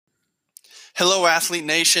Hello, Athlete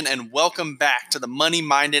Nation, and welcome back to the Money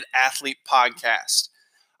Minded Athlete Podcast.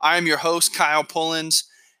 I am your host, Kyle Pullins,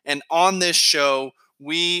 and on this show,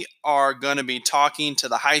 we are going to be talking to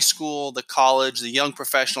the high school, the college, the young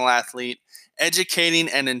professional athlete, educating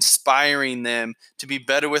and inspiring them to be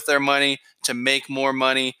better with their money, to make more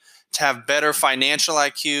money, to have better financial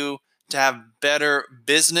IQ, to have better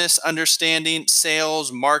business understanding,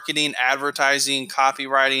 sales, marketing, advertising,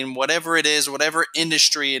 copywriting, whatever it is, whatever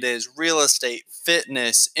industry it is, real estate,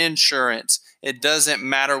 fitness, insurance. It doesn't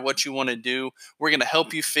matter what you want to do. We're going to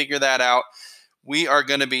help you figure that out. We are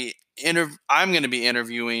going to be I'm going to be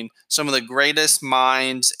interviewing some of the greatest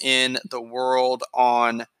minds in the world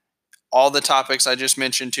on all the topics I just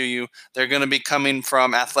mentioned to you. They're going to be coming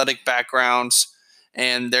from athletic backgrounds,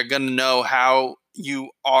 and they're going to know how you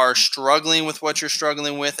are struggling with what you're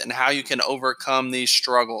struggling with and how you can overcome these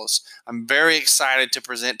struggles. I'm very excited to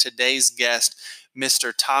present today's guest,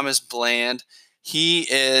 Mr. Thomas Bland. He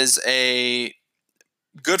is a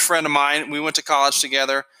good friend of mine. We went to college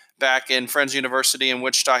together back in Friends University in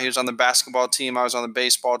Wichita. He was on the basketball team. I was on the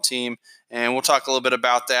baseball team, and we'll talk a little bit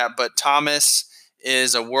about that. But Thomas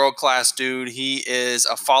is a world-class dude. He is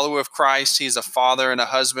a follower of Christ. He's a father and a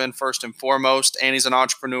husband first and foremost, and he's an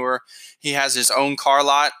entrepreneur. He has his own car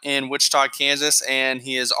lot in Wichita, Kansas, and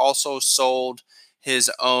he has also sold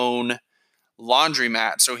his own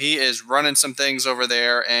laundromat. So he is running some things over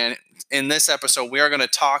there. And in this episode, we are going to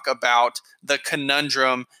talk about the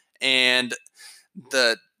conundrum and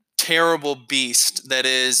the terrible beast that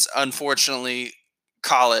is, unfortunately,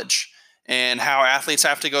 college, and how athletes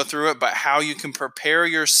have to go through it, but how you can prepare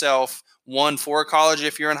yourself, one, for college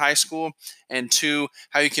if you're in high school, and two,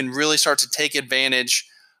 how you can really start to take advantage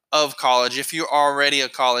of college if you're already a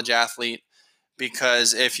college athlete.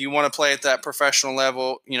 Because if you want to play at that professional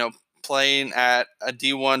level, playing at a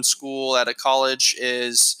D1 school at a college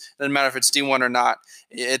doesn't matter if it's D1 or not.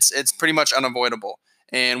 It's pretty much unavoidable.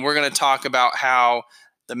 And we're going to talk about how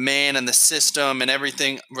the man and the system and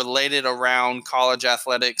everything related around college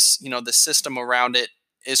athletics, the system around it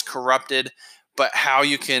is corrupted, but how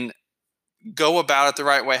you can go about it the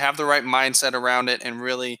right way, have the right mindset around it, and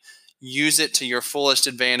really use it to your fullest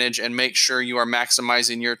advantage and make sure you are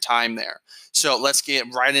maximizing your time there. So let's get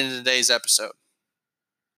right into today's episode.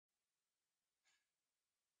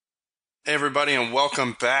 Hey, everybody, and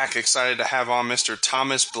welcome back. Excited to have on Mr.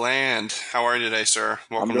 Thomas Bland. How are you today, sir?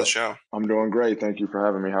 Welcome to the show. I'm doing great. Thank you for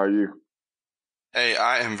having me. How are you? Hey,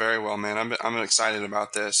 I am very well, man. I'm excited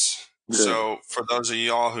about this. Good. So for those of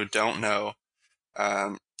y'all who don't know,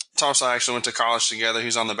 Thomas and I actually went to college together.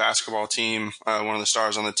 He's on the basketball team, one of the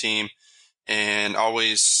stars on the team, and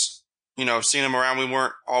always, seeing him around. We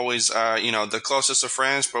weren't always, the closest of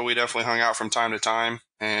friends, but we definitely hung out from time to time.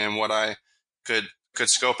 And what I could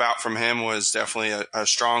scope out from him was definitely a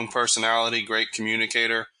strong personality, great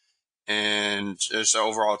communicator, and just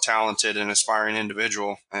overall talented and aspiring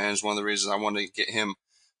individual. And it's one of the reasons I wanted to get him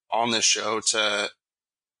on this show to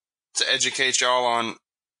educate y'all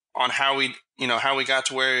on how we got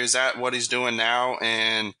to where he's at, what he's doing now,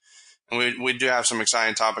 and we do have some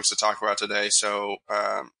exciting topics to talk about today. So,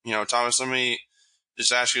 Thomas, let me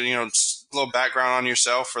just ask you, just a little background on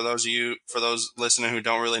yourself for those listening who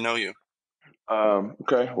don't really know you.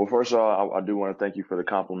 Okay. Well, first of all, I do want to thank you for the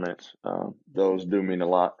compliments. Those do mean a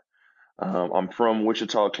lot. I'm from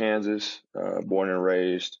Wichita, Kansas, born and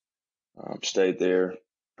raised. Stayed there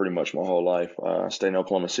pretty much my whole life. Stayed in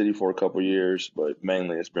Oklahoma City for a couple of years, but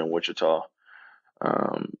mainly it's been Wichita.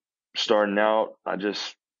 Starting out, I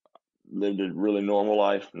just lived a really normal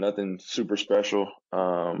life, nothing super special.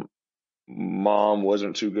 Mom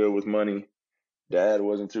wasn't too good with money. Dad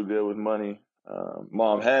wasn't too good with money.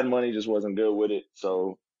 Mom had money, just wasn't good with it.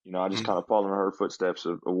 So, I just kind of followed in her footsteps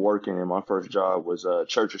of working. And my first job was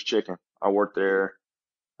Church's Chicken. I worked there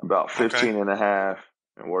about 15 and a half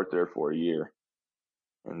and worked there for a year.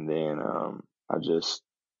 And then I just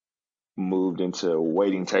moved into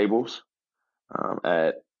waiting tables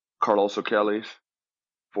at Carlos O'Kelly's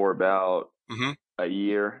for about a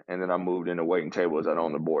year. And then I moved into waiting tables at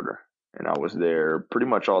On the Border. And I was there pretty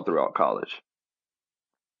much all throughout college.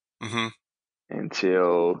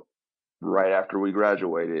 Until right after we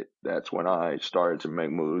graduated, that's when I started to make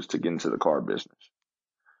moves to get into the car business.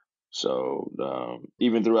 So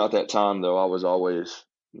even throughout that time, though, I was always,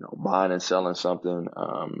 buying and selling something.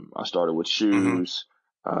 I started with shoes.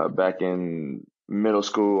 Back in middle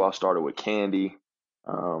school, I started with candy.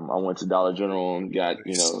 I went to Dollar General and got,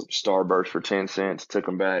 Starburst for 10 cents, took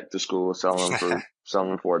them back to school, selling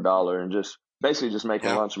them for $1, and just basically just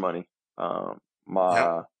making lunch money.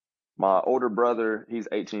 My older brother, he's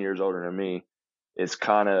 18 years older than me. It's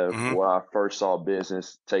kind of where I first saw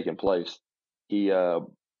business taking place. he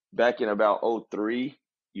back in about 03,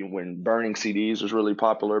 when burning CDs was really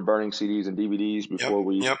popular, burning CDs and DVDs before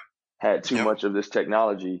we had too much of this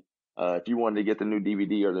technology. If you wanted to get the new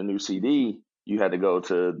DVD or the new CD, you had to go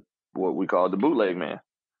to what we call the bootleg man.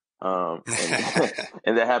 And,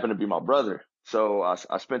 and that happened to be my brother. So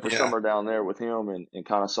I spent the summer down there with him and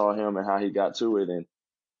kind of saw him and how he got to it. And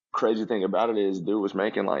crazy thing about it is, dude was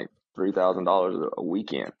making like $3,000 a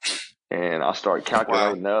weekend. And I started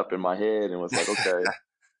calculating up in my head and was like, okay,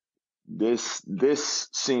 this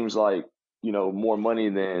seems like, more money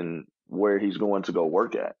than where he's going to go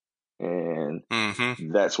work at. And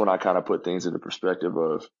that's when I kind of put things into perspective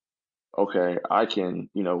of, okay, I can,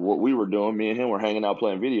 what we were doing, me and him were hanging out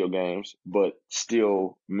playing video games, but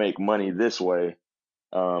still make money this way,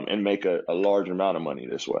 and make a large amount of money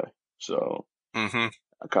this way. So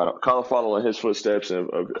I kind of follow in his footsteps of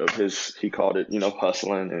his, he called it,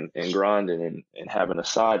 hustling and grinding and having a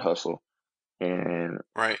side hustle. And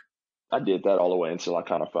I did that all the way until I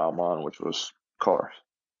kind of found mine, which was cars.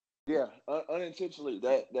 Yeah, unintentionally,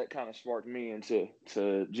 that kind of sparked me into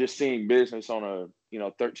just seeing business on a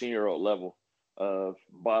 13-year-old level of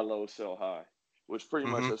buy low, sell high, which pretty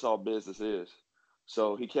much that's all business is.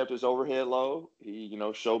 So he kept his overhead low. He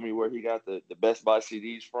showed me where he got the Best Buy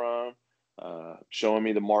CDs from, showing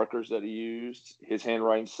me the markers that he used. His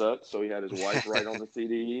handwriting sucked, so he had his wife write on the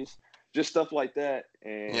CDs. Just stuff like that,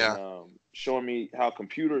 and showing me how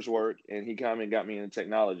computers work. And he kind of got me into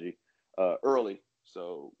technology early.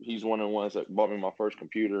 So he's one of the ones that bought me my first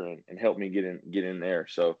computer and helped me get in there.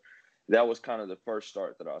 So that was kind of the first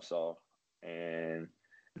start that I saw, and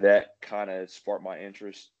that kind of sparked my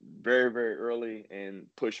interest very, very early and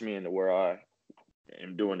pushed me into where I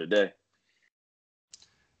am doing today.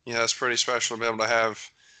 Yeah, it's pretty special to be able to have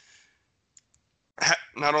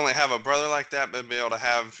not only have a brother like that, but be able to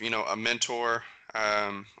have a mentor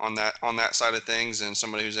on that side of things, and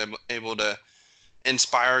somebody who's able to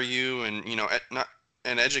inspire you and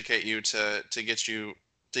and educate you to get you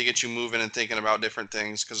moving and thinking about different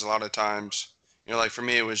things. Because a lot of times, like for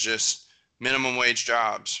me, it was just minimum wage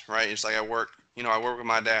jobs, right? It's like I work with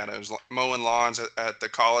my dad. I was mowing lawns at the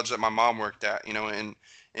college that my mom worked at,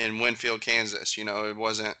 in Winfield, Kansas. It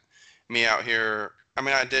wasn't me out here. I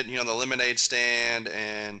mean, I did, the lemonade stand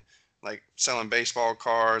and like selling baseball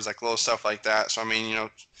cards, like little stuff like that. So, I mean,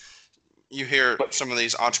 you hear some of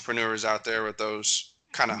these entrepreneurs out there with those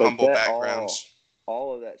kind of humble backgrounds.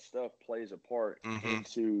 All of that stuff plays a part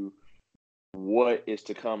into what is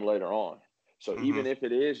to come later on. So even if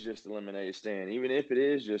it is just a lemonade stand, even if it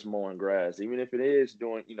is just mowing grass, even if it is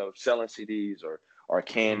doing, selling CDs or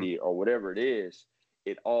candy or whatever it is,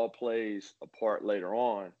 it all plays a part later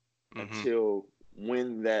on until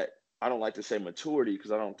when that, I don't like to say maturity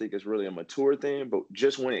because I don't think it's really a mature thing, but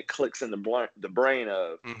just when it clicks in the brain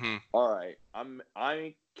of, all right,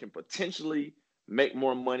 I can potentially make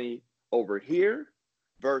more money over here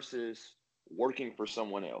versus working for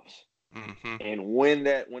someone else. And when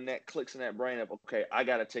that clicks in that brain of, okay, I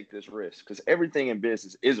got to take this risk, because everything in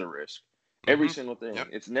business is a risk. Every single thing.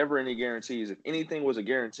 It's never any guarantees. If anything was a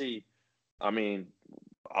guarantee, I mean,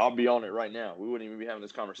 I'll be on it right now. We wouldn't even be having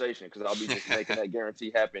this conversation because I'll be just making that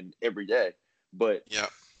guarantee happen every day. But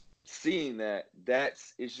seeing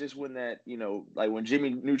it's just when that, like when Jimmy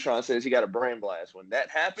Neutron says he got a brain blast, when that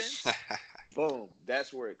happens, boom,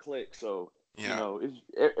 that's where it clicks. So,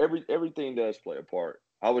 everything does play a part.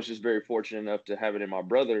 I was just very fortunate enough to have it in my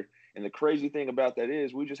brother. And the crazy thing about that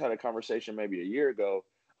is we just had a conversation maybe a year ago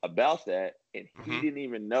about that, and he didn't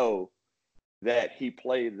even know that he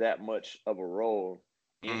played that much of a role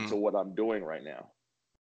into what I'm doing right now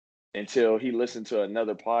until he listened to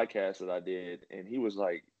another podcast that I did, and he was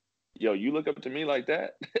like, yo, you look up to me like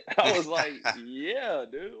that? I was like, yeah,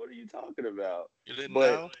 dude, what are you talking about? You didn't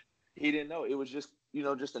know? He didn't know. It was just,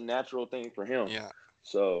 just a natural thing for him. Yeah.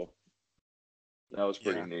 So that was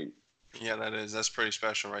pretty neat. Yeah, that's pretty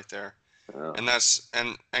special right there. And that's,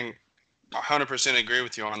 and 100% agree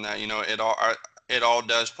with you on that. It all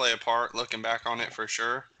does play a part looking back on it for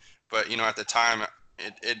sure. But, at the time,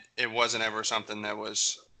 it wasn't ever something that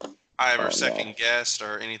was I ever second guessed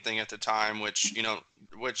or anything at the time, which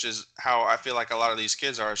is how I feel like a lot of these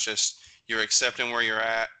kids are. It's just you're accepting where you're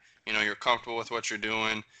at, you're comfortable with what you're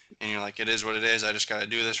doing, and you're like, it is what it is. I just got to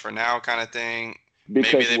do this for now kind of thing.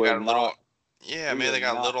 Because maybe they've got a little, maybe they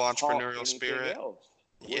got a little entrepreneurial spirit.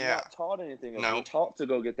 We're not taught anything else. We're taught to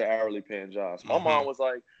go get the hourly paying jobs. My mom was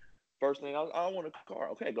like, first thing, I want a car.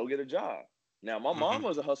 Okay, go get a job. Now, my mom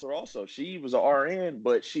was a hustler also. She was an RN,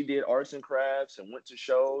 but she did arts and crafts and went to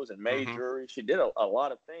shows and made jewelry. She did a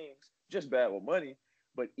lot of things, just bad with money.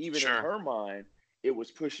 But even in her mind, it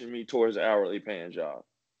was pushing me towards an hourly paying job.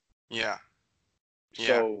 Yeah. Yeah.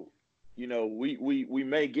 So, we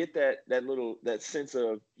may get that sense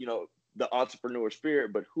of, the entrepreneur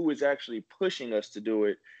spirit, but who is actually pushing us to do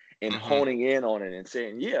it and Hmm. honing in on it and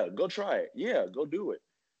saying, yeah, go try it. Yeah, go do it.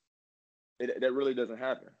 That really doesn't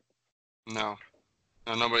happen. No.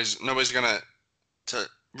 No, nobody's gonna to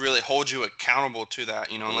really hold you accountable to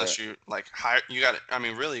that, unless Correct. you like hire you got I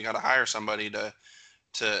mean really you got to hire somebody to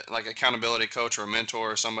like accountability coach or a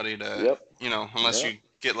mentor or somebody to, Yep. unless Yep. you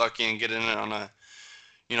get lucky and get in it on a,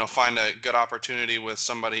 find a good opportunity with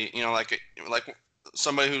somebody, like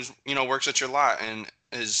somebody who's, works at your lot and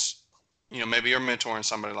is, maybe you're mentoring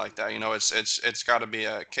somebody like that. It's got to be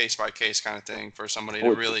a case by case kind of thing for somebody to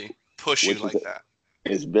Which really push you which is like that.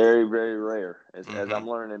 It's very, very rare. As Mhm. I'm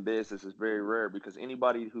learning in business, it's very rare because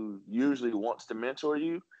anybody who usually wants to mentor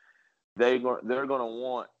you, they're going to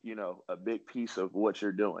want, a big piece of what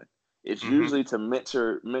you're doing. It's Mhm. usually to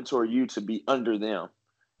mentor you to be under them.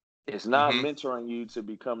 It's not Mhm. mentoring you to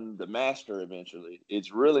become the master eventually.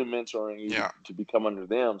 It's really mentoring you to, Yeah. to become under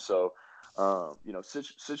them. So,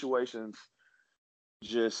 situations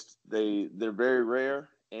just they're very rare,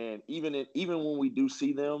 and even when we do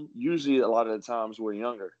see them, usually a lot of the times we're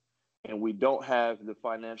younger and we don't have the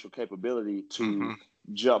financial capability to Mhm.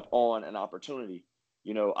 jump on an opportunity.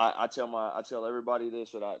 I tell everybody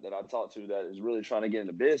this that I talk to that is really trying to get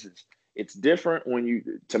into business. It's different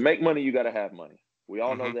when to make money, you got to have money. We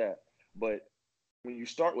all know Mhm. that. But when you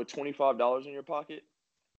start with $25 in your pocket,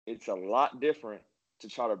 it's a lot different to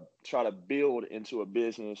try to build into a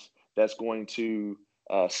business that's going to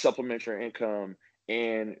supplement your income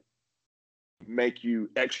and make you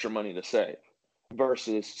extra money to save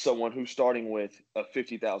versus someone who's starting with a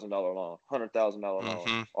 $50,000 loan, $100,000 loan,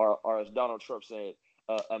 Mhm. or as Donald Trump said,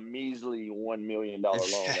 a measly $1 million loan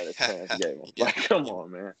that his parents gave him. Yeah. Like, come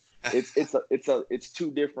on, man. It's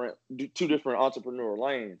two different entrepreneurial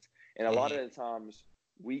lanes, and a lot Mhm. of the times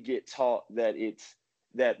we get taught that it's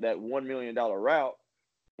that $1 million route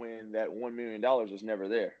when that $1 million is never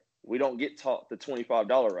there. We don't get taught the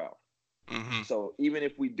 $25 route. Mhm. So even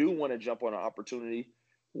if we do want to jump on an opportunity,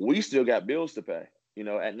 we still got bills to pay. At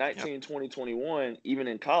Yep. 19, 20, 21, even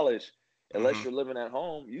in college, unless Mhm. you're living at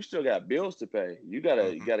home, you still got bills to pay. You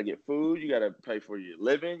gotta get food, you gotta pay for your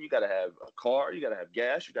living, you gotta have a car, you gotta have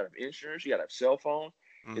gas, you gotta have insurance, you gotta have cell phone.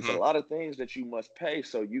 It's a Mhm. lot of things that you must pay.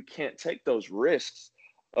 So you can't take those risks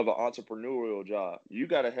of an entrepreneurial job. You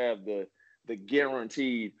gotta have the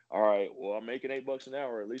guaranteed, all right, well, I'm making $8 an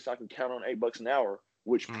hour. At least I can count on $8 an hour,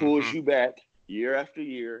 which pulls Mhm. you back year after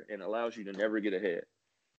year and allows you to never get ahead.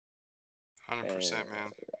 100%, And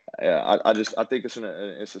man. yeah, I think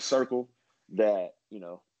it's a circle that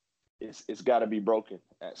it's got to be broken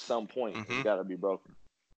at some point. It's Mhm. got to be broken.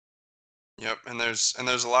 Yep, and there's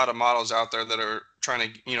a lot of models out there that are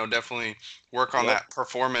trying to, definitely work on Yep. that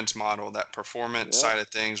performance model, that performance Yep. side of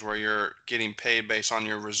things where you're getting paid based on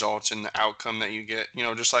your results and the outcome that you get,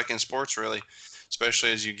 just like in sports really,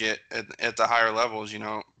 especially as you get at the higher levels,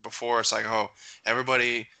 before it's like, oh,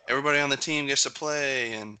 everybody on the team gets to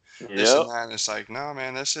play and this and Yep. that. And it's like, no,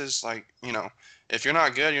 man, this is like, if you're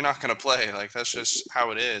not good, you're not going to play. Like that's just how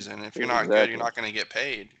it is. And if you're not good, you're Exactly. not going to get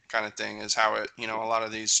paid kind of thing is how it, a lot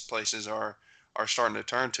of these places are starting to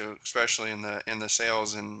turn to, especially in the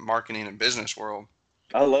sales and marketing and business world.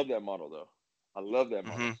 I love that model though. I love that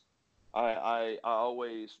model. Mhm. I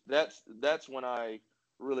always that's when I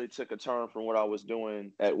really took a turn from what I was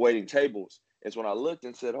doing at waiting tables. Is when I looked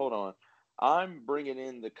and said, "Hold on, I'm bringing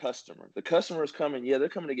in the customer. The customer is coming. Yeah, they're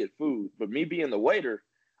coming to get food, but me being the waiter,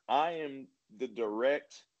 I am the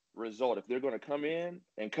direct result. If they're going to come in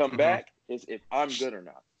and come Mhm. back, is if I'm good or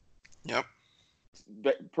not. Yep.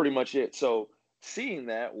 Pretty much it. So seeing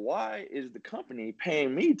that, why is the company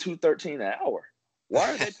paying me $2.13 an hour?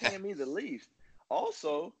 Why are they paying me the least?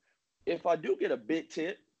 Also, if I do get a big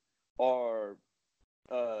tip or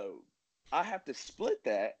uh, I have to split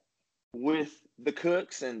that with the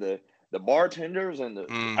cooks and the bartenders and the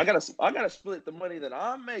Mm. I gotta split the money that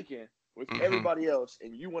I'm making with Mhm. everybody else,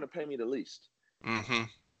 and you want to pay me the least. Mhm.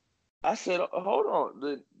 I said, hold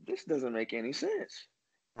on, this doesn't make any sense.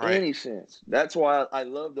 Right. Any sense. That's why I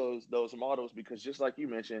love those models because just like you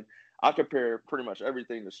mentioned, I compare pretty much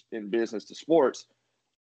everything in business to sports.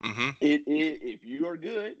 Mhm. If you are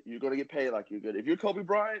good, you're going to get paid like you're good. If you're Kobe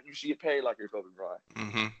Bryant, you should get paid like you're Kobe Bryant.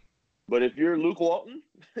 Mhm. But if you're Luke Walton,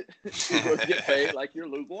 you're going to get paid like you're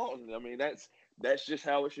Luke Walton. I mean, that's just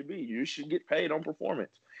how it should be. You should get paid on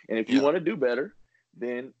performance. And if you Yeah. want to do better,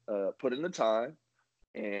 then put in the time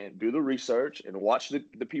and do the research and watch the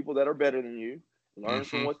people that are better than you, learn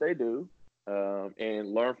from Mhm. what they do,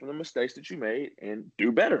 and learn from the mistakes that you made and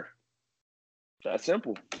do better. That's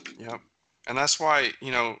simple. Yep. And that's why,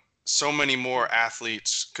 so many more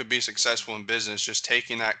athletes could be successful in business just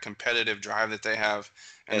taking that competitive drive that they have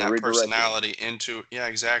and and that redirecting it. personality into, yeah,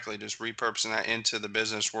 exactly, just repurposing that into the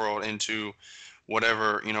business world, into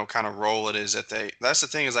whatever, kind of role it is that that's the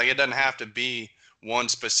thing, is like it doesn't have to be one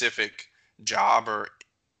specific job or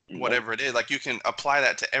Nope. whatever it is. Like you can apply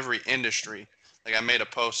that to every industry. Like I made a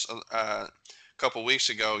post a couple weeks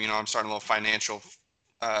ago. I'm starting a little financial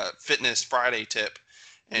fitness Friday tip,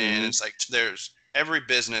 and Hmm. it's like there's every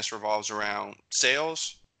business revolves around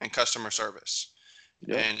sales and customer service.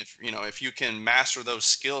 Yep. And if you can master those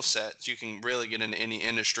skill sets, you can really get into any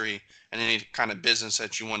industry and any kind of business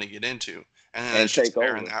that you want to get into. And then And it's take just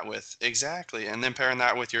pairing over. that with, exactly, and then pairing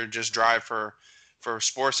that with your just drive for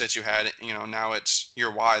sports that you had. Now it's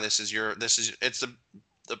your why. It's the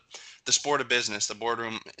the sport of business. The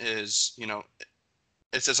boardroom is,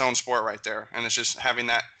 it's its own sport right there, and it's just having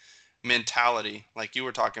that mentality, like you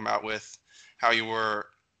were talking about with how you were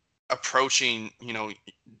approaching,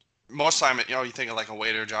 most time, you think of like a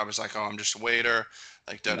waiter job is like, oh, I'm just a waiter,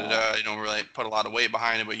 like da da Nah. da. You don't really put a lot of weight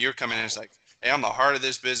behind it, but you're coming in, it's like, hey, I'm the heart of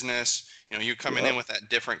this business. You're coming in Yep. with that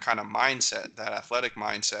different kind of mindset, that athletic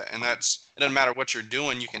mindset, and it doesn't matter what you're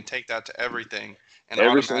doing, you can take that to everything and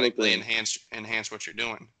Every single automatically thing. enhance what you're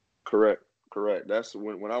doing. Correct. Correct. That's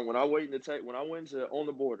when I waited to take when I went to On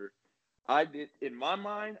the Border, I did in my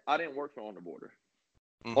mind, I didn't work for On the Border.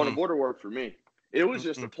 On the Mm-hmm. Border worked for me. It was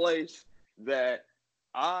just Mm-hmm. a place that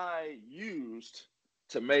I used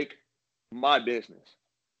to make my business.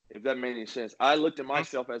 If that made any sense. I looked at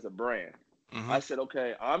myself as a brand. Mm-hmm. I said,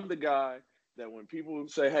 okay, I'm the guy that when people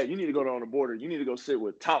say, hey, you need to go to On the Border, you need to go sit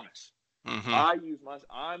with Thomas. Mm-hmm.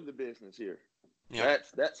 I'm the business here. Yep.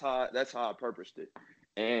 That's how I purposed it,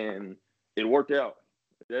 and it worked out.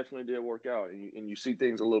 It definitely did work out, and you see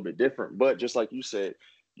things a little bit different. But just like you said,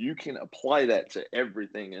 you can apply that to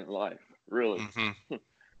everything in life. Really, Mm-hmm.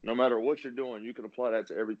 no matter what you're doing, you can apply that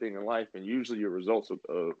to everything in life, and usually your results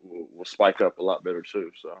will spike up a lot better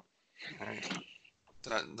too. So, Right.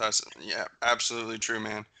 That's, yeah, absolutely true,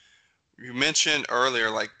 man. You mentioned earlier,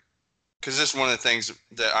 like, because this is one of the things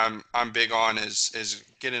that I'm big on is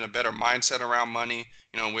getting a better mindset around money.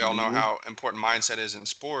 We all know hmm how important mindset is in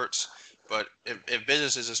sports, but if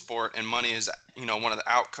business is a sport and money is, one of the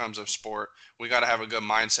outcomes of sport, we got to have a good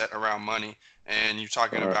mindset around money. And you're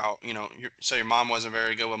talking right, about, so your mom wasn't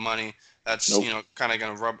very good with money. That's, nope. kind of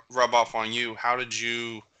going to rub off on you. How did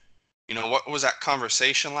you, what was that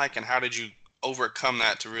conversation like, and how did you overcome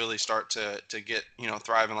that to really start to get,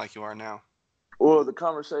 thriving like you are now? Well, the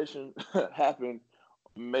conversation happened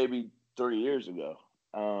maybe 3 years ago.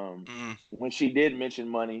 Mm-hmm. When she did mention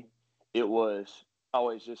money, it was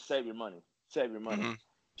always just save your money, save your money. Mm-hmm.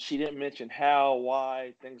 She didn't mention how,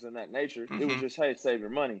 why, things of that nature. It was Mm-hmm. just, hey, save your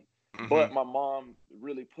money. Mm-hmm. But my mom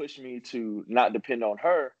really pushed me to not depend on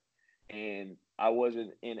her, and I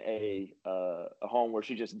wasn't in a home where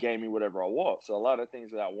she just gave me whatever I want. So a lot of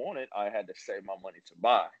things that I wanted, I had to save my money to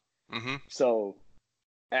buy. Mm-hmm. So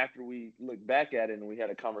after we look back at it and we had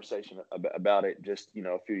a conversation about it just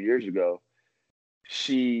a few years ago,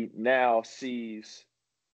 she now sees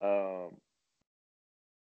um,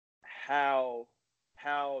 how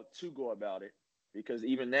to go about it, because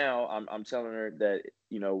even now I'm telling her that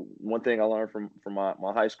one thing I learned from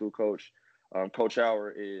my high school coach, Coach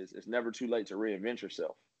Howard, is it's never too late to reinvent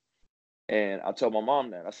yourself. And I told my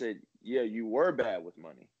mom that. I said, yeah, you were bad with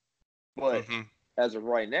money, but Mm-hmm. as of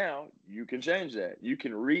right now, you can change that. You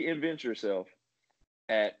can reinvent yourself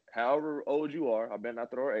at however old you are. I better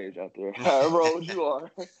not throw our age out there. However old you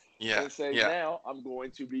are, Yeah. and say, Yeah. now I'm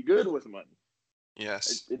going to be good with money.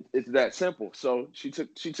 Yes. It's that simple. So she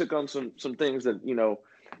took on some things that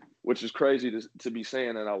which is crazy to be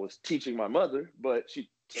saying that I was teaching my mother, but she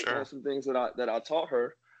took on Sure. some things that I taught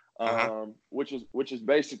her, Uh-huh. which is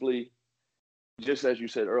basically just as you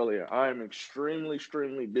said earlier. I am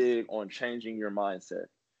extremely big on changing your mindset.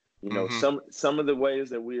 Mm-hmm. Some of the ways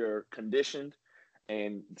that we are conditioned,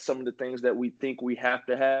 and some of the things that we think we don't have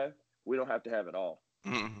to have it all.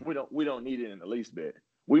 Mm-hmm. We don't need it in the least bit.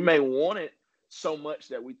 We may want it so much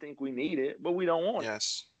that we think we need it, but we don't want it.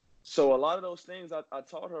 Yes. So a lot of those things I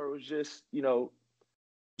taught her was just,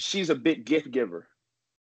 she's a big gift giver.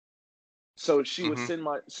 So she would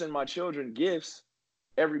Mm-hmm. send my children gifts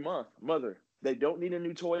every month. Mother, they don't need a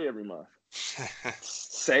new toy every month.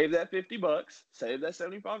 Save that $50, save that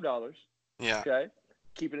 $75. Yeah. Okay.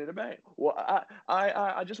 Keep it in the bank. Well,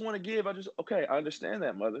 I just want to give. Okay, I understand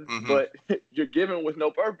that, mother, Mm-hmm. but you're giving with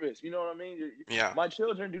no purpose. You know what I mean? Yeah. My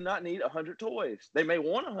children do not need 100 toys. They may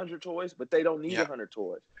want 100 toys, but they don't need Yeah. 100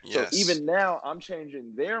 toys. So Yes. even now, I'm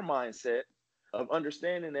changing their mindset of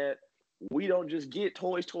understanding that, we don't just get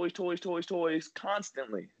toys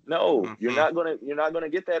constantly. No, you're Mm-hmm. not gonna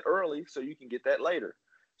get that early, so you can get that later.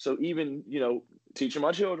 So even, teaching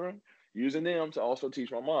my children, using them to also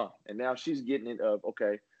teach my mom, and now she's getting it of,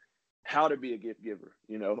 okay, how to be a gift giver.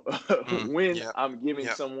 When Yep. I'm giving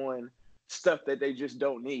Yep. someone stuff that they just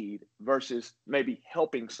don't need versus maybe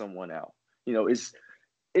helping someone out.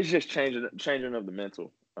 It's just changing of the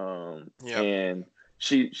mental. Yep. And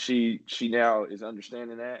she now is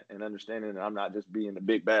understanding that, and understanding that I'm not just being the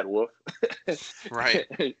big bad wolf. Right.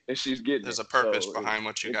 And she's getting There's it. a purpose So behind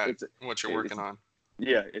what you got, what you're it's working on.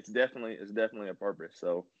 yeah, it's definitely a purpose.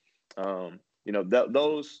 So,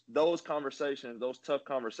 those conversations, those tough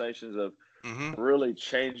conversations of Mm-hmm. really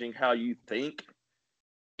changing how you think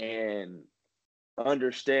and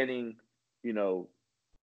understanding, you know,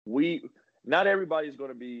 we not everybody's going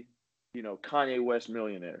to be, Kanye West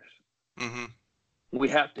millionaires. Mm-hmm. We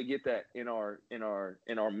have to get that in our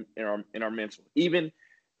mental. Even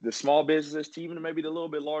the small businesses, to even maybe the little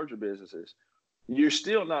bit larger businesses, you're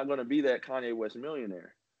still not going to be that Kanye West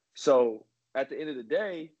millionaire. So at the end of the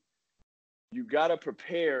day, you got to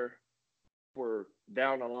prepare for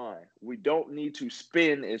down the line. We don't need to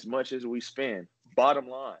spend as much as we spend. Bottom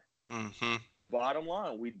line. Mm-hmm. Bottom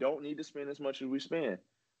line, we don't need to spend as much as we spend.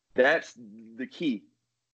 That's the key.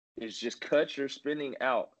 Is just cut your spending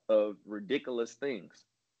out of ridiculous things,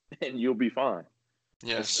 and you'll be fine.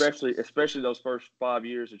 Yes. Especially those first 5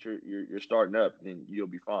 years that you're starting up, then you'll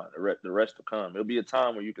be fine. The rest will come. It'll be a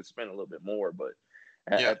time where you can spend a little bit more, but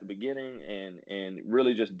Yeah. at the beginning, and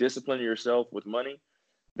really just discipline yourself with money,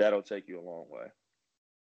 that'll take you a long way.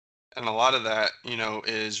 And a lot of that,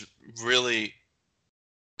 is really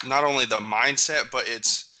not only the mindset, but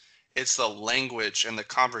it's the language and the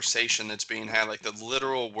conversation that's being had, like the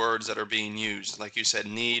literal words that are being used. Like you said,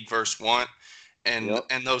 need versus want. and Yep.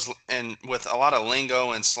 and those and with a lot of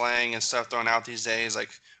lingo and slang and stuff thrown out these days, like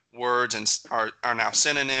words are now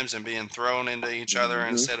synonyms and being thrown into each other Hmm.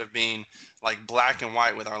 instead of being like black and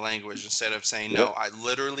white with our language, instead of saying, no, Yep. I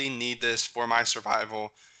literally need this for my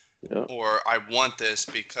survival, Yep. or I want this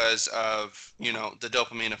because of, the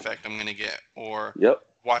dopamine effect I'm going to get, or Yep.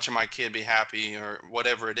 watching my kid be happy, or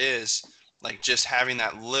whatever it is. Like just having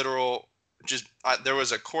that literal, there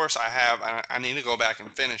was a course I have, I need to go back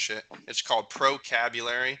and finish it. It's called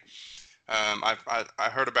Procabulary. I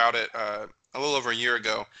heard about it a little over a year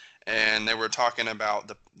ago, and they were talking about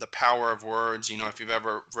the power of words. If you've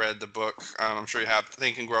ever read the book, I'm sure you have,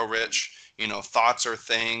 Think and Grow Rich. Thoughts are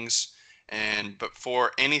things. And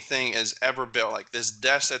before anything is ever built, like this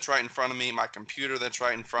desk that's right in front of me, my computer that's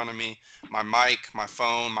right in front of me, my mic, my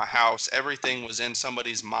phone, my house, everything was in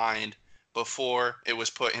somebody's mind before it was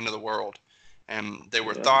put into the world. And they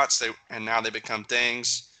were Yeah. thoughts, and now they become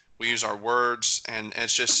things. We use our words, and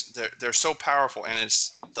it's just they're so powerful. And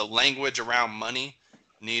it's the language around money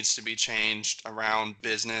needs to be changed, around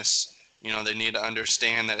business. They need to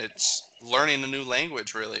understand that it's learning a new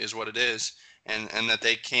language, really, is what it is. And that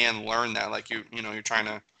they can learn that, like you're trying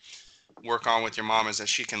to work on with your mom, is that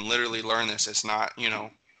she can literally learn this. It's not,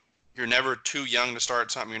 you're never too young to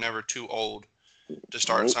start something, you're never too old to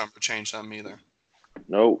start Nope. something or change something either.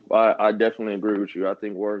 Nope. I definitely agree with you. I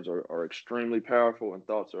think words are extremely powerful, and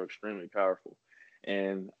thoughts are extremely powerful.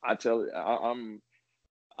 And I tell you, I'm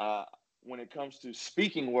uh, when it comes to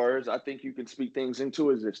speaking words, I think you can speak things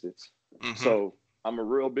into existence. Mm-hmm. So I'm a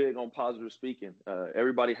real big on positive speaking.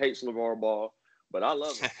 Everybody hates LeVar Ball, but I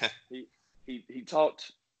love him. He taught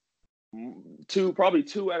probably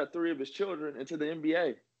two out of three of his children into the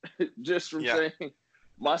NBA just from Yeah. saying,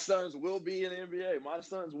 "My sons will be in the NBA. My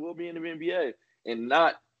sons will be in the NBA," and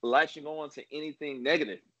not latching on to anything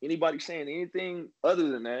negative. Anybody saying anything other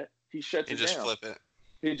than that, he shuts You it just down. flip it.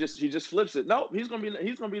 He just flips it. No, he's gonna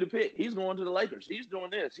be the pick. He's going to the Lakers. He's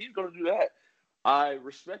doing this. He's gonna do that. I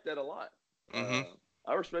respect that a lot. Mm-hmm.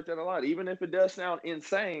 I respect that a lot, even if it does sound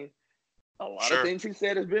insane. A lot of Sure. things he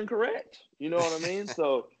said has been correct. You know what I mean?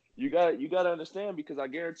 So you got to understand, because I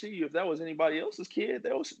guarantee you, if that was anybody else's kid, they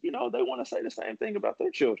they want to say the same thing about their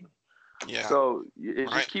children. Yeah. So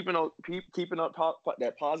it's Right. just keeping up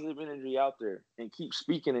that positive energy out there, and keep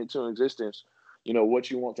speaking into existence. What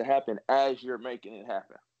you want to happen as you're making it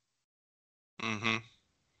happen. Mm-hmm.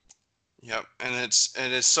 Yep. And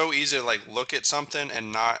it's so easy to like look at something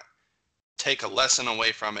and not take a lesson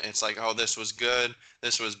away from it. It's like, oh, this was good,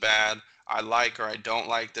 this was bad. I like or I don't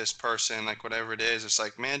like this person, like whatever it is. It's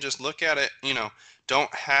like, man, just look at it.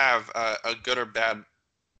 Don't have a good or bad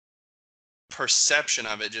perception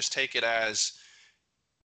of it. Just take it as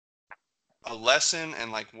a lesson,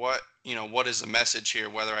 and like what is the message here,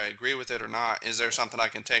 whether I agree with it or not. Is there something I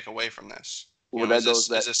can take away from this? Well, Is that goes this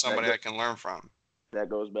that is this that somebody go, I can learn from? that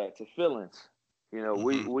goes back to feelings. You know,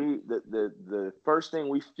 Mm-hmm. the first thing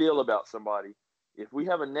we feel about somebody, if we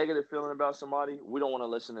have a negative feeling about somebody, we don't want to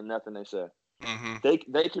listen to nothing they say.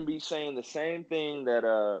 Mm-hmm. They can be saying the same thing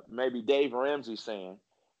that maybe Dave Ramsey's saying,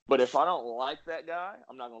 but if I don't like that guy,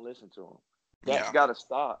 I'm not gonna listen to him. That's Yeah. got to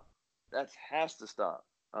stop. That has to stop.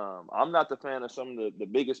 I'm not the fan of some of the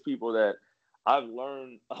biggest people that I've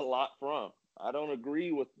learned a lot from. I don't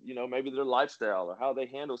agree with, you know, maybe their lifestyle or how they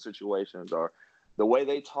handle situations or the way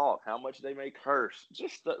they talk, how much they may curse,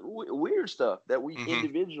 just weird stuff that we Mm-hmm.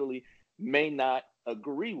 individually may not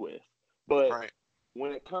agree with. But Right.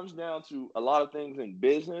 when it comes down to a lot of things in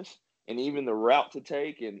business and even the route to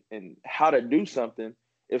take and how to do something,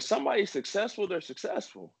 if somebody's successful, they're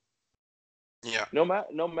successful. Yeah.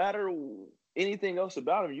 No matter anything else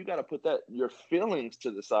about them, you got to put that your feelings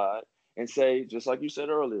to the side and say, just like you said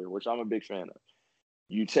earlier, which I'm a big fan of.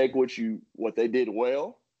 You take what they did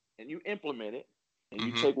well and you implement it, and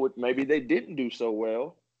you Mm-hmm. take what maybe they didn't do so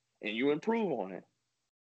well and you improve on it.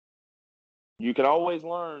 You can always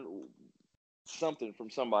learn something from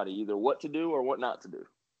somebody, either what to do or what not to do.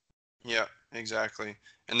 Yeah, exactly.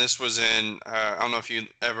 And this was in, I don't know if you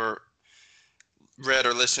ever read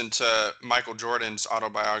or listened to Michael Jordan's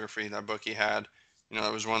autobiography, that book he had. You know,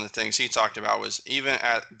 that was one of the things he talked about was even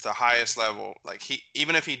at the highest level, like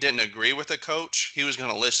even if he didn't agree with the coach, he was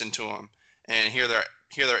going to listen to him and hear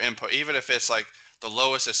their input, even if it's like the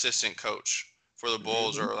lowest assistant coach for the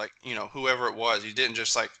Bulls Mm-hmm. or like, you know, whoever it was. He didn't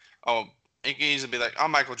just like, oh, he could easily be like, I'm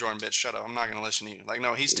Michael Jordan, bitch, shut up. I'm not going to listen to you. Like,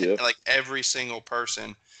 no, Yep. like every single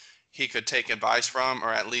person he could take advice from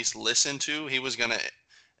or at least listen to, he was going to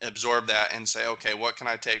absorb that and say, okay, what can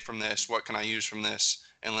I take from this? What can I use from this?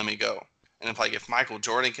 And let me go. And if Michael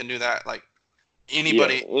Jordan can do that, like Yeah. if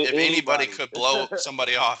anybody Anybody. could blow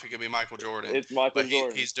somebody off, it could be Michael Jordan. It's Michael But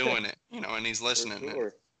Jordan. he's doing it, you know, and he's For listening. And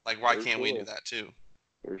sure. like, why For can't we do sure. that too?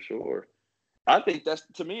 For sure. I think that's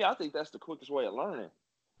the quickest way of learning.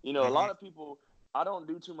 You know, a Mm-hmm. lot of people, I don't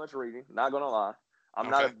do too much reading, not gonna lie. I'm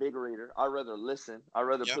not a Okay. big reader. I rather listen. I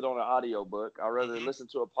rather Yep. put on an audio book. I rather Mm-hmm. listen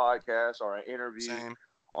to a podcast or an interview Same.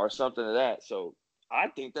 or something of that. So I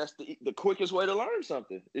think that's the quickest way to learn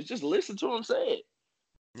something. Is just listen to them say it.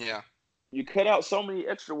 Yeah. You cut out so many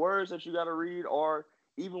extra words that you got to read, or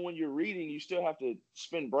even when you're reading, you still have to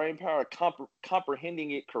spend brain power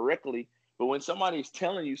comprehending it correctly. But when somebody's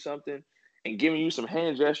telling you something and giving you some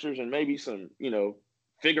hand gestures and maybe some,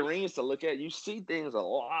 figurines to look at, you see things a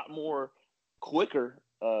lot more quicker,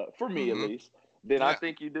 for me at Mm-hmm. least, than I Yeah.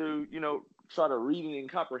 think you do, try to reading and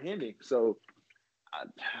comprehending. So I,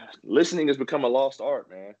 listening has become a lost art,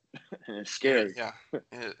 man. And it's scary. Yeah.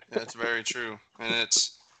 That's very true. And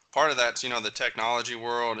it's part of that's, you know, the technology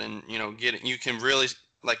world and, you know, you can really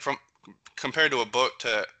like from compared to a book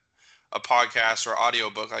to a podcast or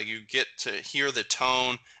audiobook, like you get to hear the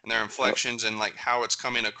tone and their Yep. inflections and like how it's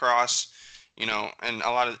coming across, you know, and a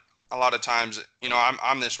lot of times, you know,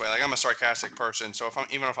 I'm this way. Like I'm a sarcastic person, so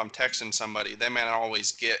even if I'm texting somebody, they may not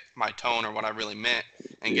always get my tone or what I really meant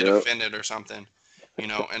and get Yep. offended or something, you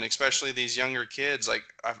know, and especially these younger kids, like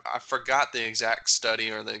I forgot the exact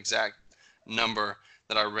study or the exact number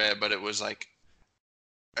that I read, but it was like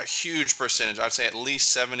a huge percentage. I'd say at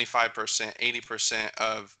least 75%, 80%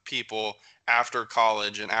 of people after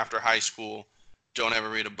college and after high school don't ever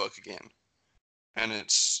read a book again. And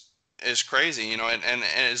it's crazy, you know, and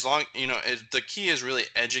as long, you know, the key is really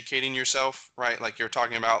educating yourself, right? Like you're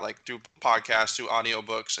talking about like through podcasts, through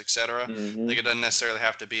audiobooks, etc. Hmm. Like it doesn't necessarily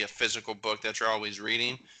have to be a physical book that you're always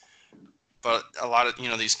reading. But a lot of, you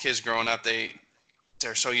know, these kids growing up,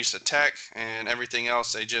 they're so used to tech and everything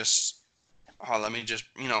else, they just, oh, let me just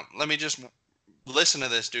listen to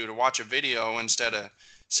this dude or watch a video instead of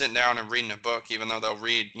sitting down and reading a book, even though they'll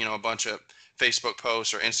read, you know, a bunch of Facebook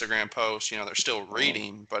posts or Instagram posts, you know, they're still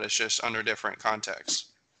reading, but it's just under different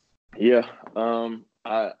contexts. Yeah.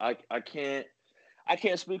 I can't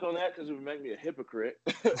speak on that because it would make me a hypocrite.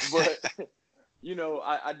 But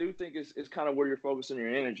I do think it's kind of where you're focusing your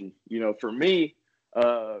energy. For me,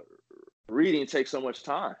 uh, reading takes so much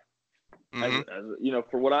time Mm-hmm.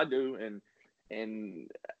 for what I do and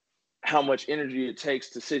how much energy it takes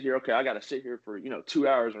to sit here. Okay, I got to sit here for 2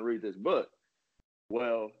 hours and read this book.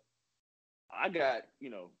 Well, I got,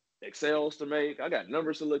 Excels to make. I got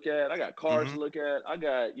numbers to look at. I got cards Mm-hmm. to look at. I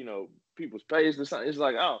got, people's pages to sign. It's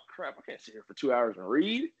like, oh crap, I can't sit here for 2 hours and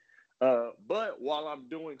read. But while I'm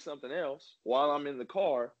doing something else, while I'm in the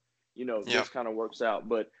car, Yep. this kind of works out.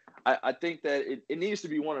 But I think that it needs to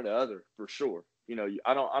be one or the other for sure.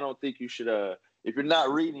 I don't think you should if you're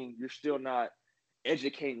not reading, you're still not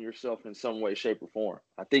educating yourself in some way, shape, or form.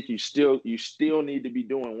 I think you still need to be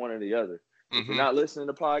doing one or the other. If you're not listening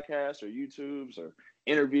to podcasts or YouTubes or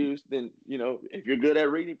interviews, then, if you're good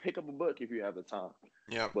at reading, pick up a book if you have the time.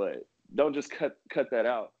 Yeah. But don't just cut that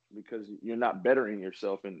out, because you're not bettering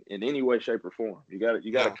yourself in any way, shape, or form. You got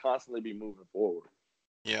to constantly be moving forward.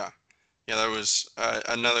 Yeah. Yeah, there was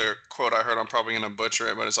another quote I heard. I'm probably going to butcher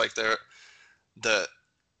it, but it's like the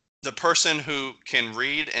person who can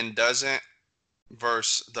read and doesn't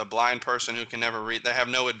versus the blind person who can never read, they have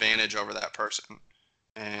no advantage over that person.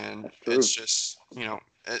 And it's just,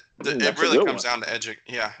 it really comes down to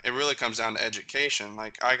it really comes down to education.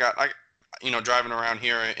 Like I driving around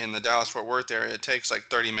here in the Dallas-Fort Worth area, it takes like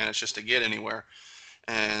 30 minutes just to get anywhere.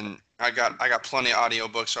 And I got plenty of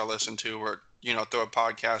audiobooks I listen to, or throw a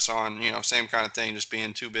podcast on, same kind of thing, just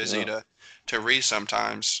being too busy to read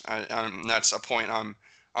sometimes. That's a point I'm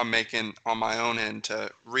making on my own end,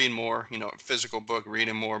 to read more, physical book,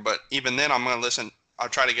 reading more. But even then, I'm going to listen. I'll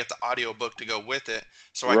try to get the audiobook to go with it,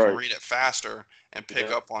 so I can read it faster and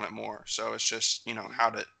pick up on it more. So it's just, how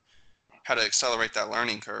to accelerate that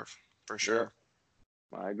learning curve, for sure.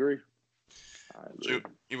 I agree. So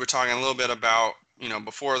you were talking a little bit about,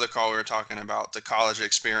 before the call, we were talking about the college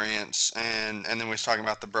experience, and then we were talking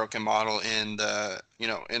about the broken model in the,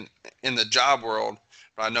 in the job world.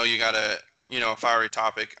 But I know you got a fiery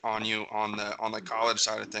topic on you on the college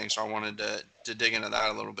side of things, so I wanted to dig into that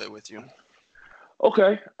a little bit with you.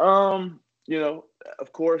 Okay.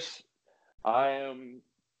 Of course, I'm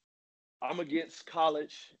against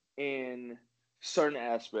college in certain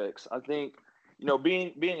aspects. I think,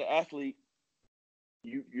 being an athlete,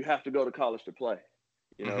 you have to go to college to play.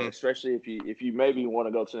 Especially if you maybe want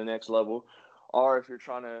to go to the next level, or if you're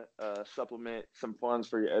trying to supplement some funds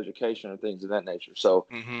for your education or things of that nature. So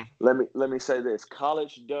let me say this: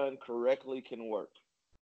 college done correctly can work.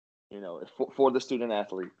 For the student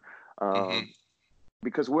athlete,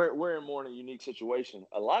 because we're in more in a unique situation.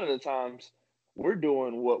 A lot of the times, we're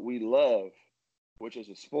doing what we love, which is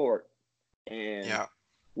a sport, and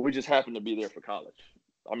we just happen to be there for college.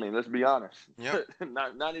 I mean, let's be honest. Yeah.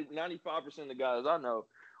 95% of the guys I know,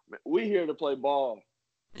 we here to play ball.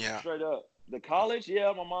 Yeah. Straight up. The college,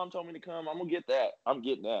 my mom told me to come. I'm gonna get that. I'm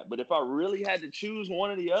getting that. But if I really had to choose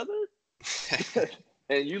one or the other,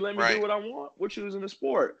 and you let me do what I want, we're choosing the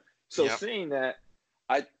sport. So seeing that,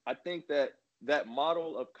 I think that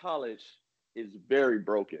model of college is very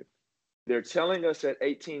broken. They're telling us at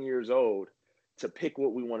 18 years old to pick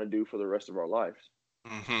what we want to do for the rest of our lives.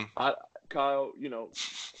 Kyle,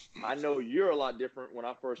 I know you're a lot different when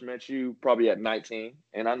I first met you, probably at 19.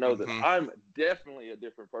 And I know that I'm definitely a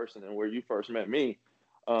different person than where you first met me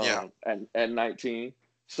at 19.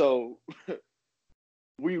 So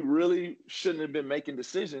we really shouldn't have been making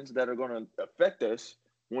decisions that are going to affect us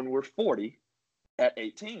when we're 40 at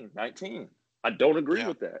 18, 19. I don't agree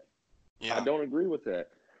with that. I don't agree with that.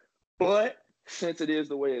 But since it is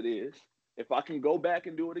the way it is, if I can go back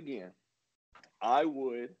and do it again, I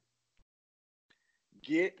would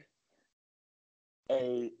get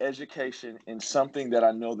a education in something that I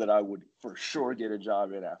know that I would for sure get a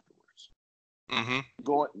job in afterwards.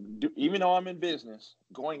 Even though I'm in business,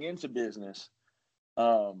 going into business,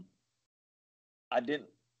 I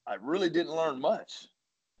really didn't learn much.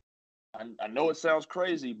 I know it sounds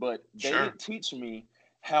crazy, but they didn't teach me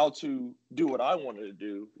how to do what I wanted to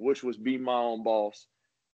do, which was be my own boss.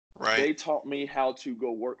 Right. They taught me how to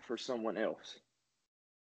go work for someone else.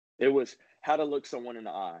 It was how to look someone in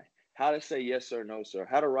the eye, how to say yes sir, no sir,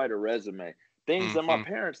 how to write a resume, things that my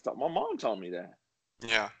parents taught. My mom taught me that.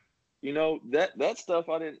 Yeah. That stuff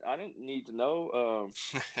I didn't need to know.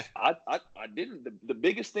 I didn't. The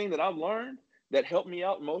biggest thing that I've learned that helped me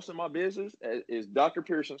out most of my business is Dr.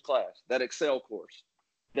 Pearson's class, that Excel course.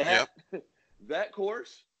 That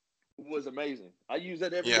course was amazing. I use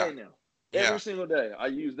that every day now. Every single day. I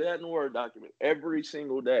use that in a Word document every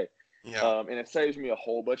single day. And it saves me a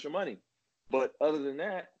whole bunch of money. But other than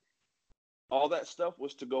that, all that stuff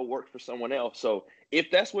was to go work for someone else. So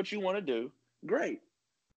if that's what you want to do, great.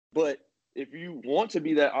 But if you want to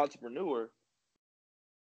be that entrepreneur,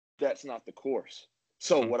 that's not the course.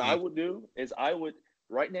 So what I would do is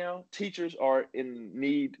right now, teachers are in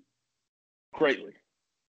need greatly.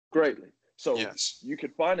 So you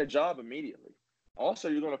could find a job immediately. Also,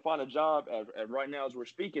 you're going to find a job right now as we're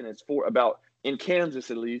speaking. It's for about, in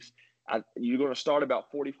Kansas at least, you're going to start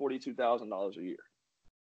about $42,000 a year.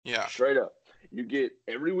 Yeah. Straight up. You get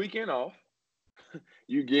every weekend off.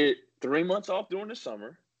 You get 3 months off during the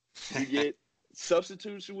summer. You get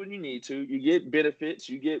substitutes when you need to. You get benefits.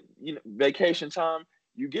 You get vacation time.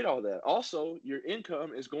 You get all that. Also, your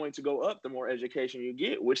income is going to go up the more education you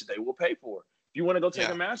get, which they will pay for. If you want to go take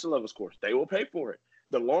a master levels course, they will pay for it.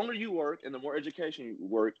 the longer you work and the more education you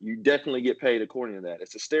work, you definitely get paid according to that.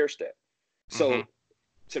 It's a stair step. So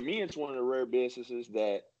to me, it's one of the rare businesses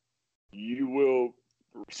that you will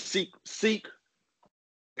seek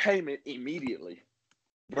payment immediately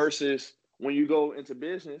versus when you go into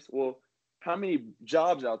business. Well, how many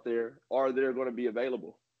jobs out there are there going to be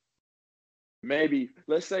available? Maybe,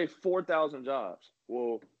 let's say 4,000 jobs.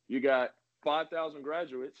 Well, you got 5,000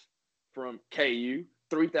 graduates from KU,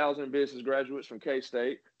 3,000 business graduates from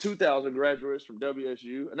K-State, 2,000 graduates from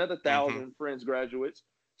WSU, another 1,000 Friends graduates.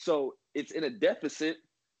 So it's in a deficit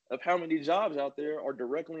of how many jobs out there are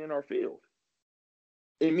directly in our field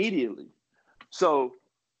immediately. So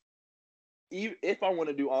if I want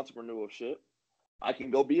to do entrepreneurship, I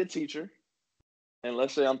can go be a teacher. And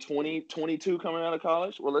let's say I'm 20, 22 coming out of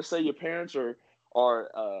college. Well, let's say your parents are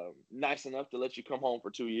nice enough to let you come home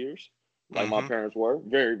for 2 years, like my parents were.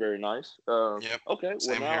 Very, very nice. Okay,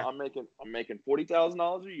 well now I'm making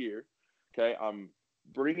 $40,000 a year. Okay, I'm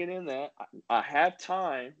bringing in that. I have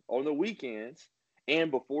time on the weekends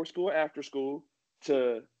and before school, after school,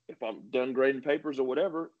 to, if I'm done grading papers or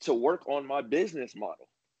whatever, to work on my business model.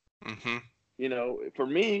 You know, for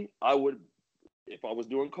me, if I was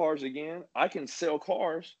doing cars again, I can sell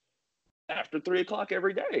cars after 3 o'clock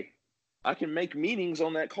every day. I can make meetings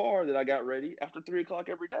on that car that I got ready after 3 o'clock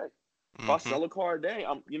every day. If I sell a car a day,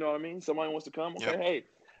 you know what I mean? Somebody wants to come, okay, hey,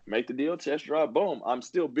 make the deal, test drive, boom. I'm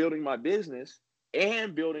still building my business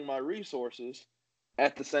and building my resources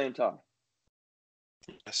at the same time.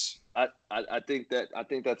 Yes. I think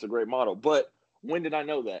that's a great model. But when did I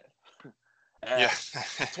know that? At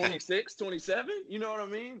 26, 27, you know what I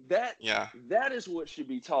mean? That is what should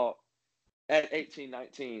be taught at 18,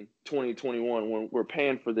 19, 20, 21 when we're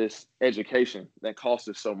paying for this education that costs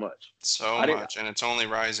us so much. And it's only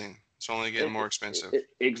rising. It's only getting more expensive.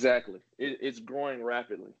 Exactly. It's growing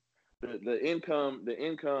rapidly. The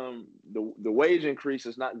wage increase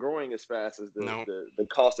is not growing as fast as the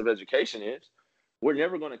cost of education is. We're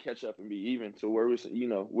never going to catch up and be even to where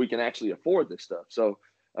we can actually afford this stuff. So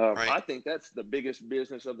I think that's the biggest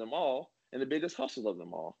business of them all and the biggest hustle of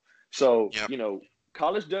them all. So,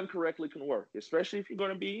 college done correctly can work, especially if you're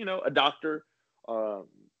going to be, a doctor, a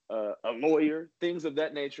lawyer, things of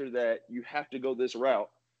that nature that you have to go this route.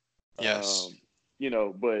 Yes.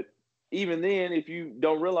 But even then, if you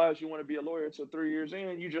don't realize you want to be a lawyer until 3 years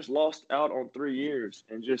in, you just lost out on 3 years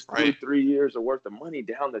and just threw 3 years of worth of money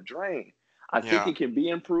down the drain. I think it can be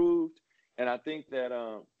improved. And I think that,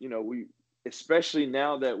 we, especially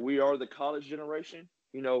now that we are the college generation,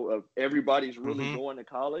 of everybody's really going to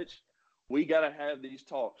college, we got to have these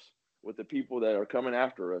talks with the people that are coming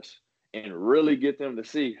after us and really get them to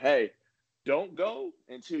see, hey, don't go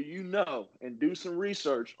until you know and do some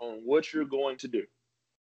research on what you're going to do.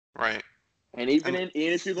 Right. And even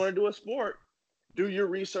if you're going to do a sport, do your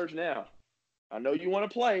research now. I know you want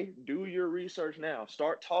to play. Do your research now.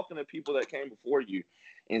 Start talking to people that came before you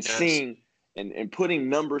and seeing and putting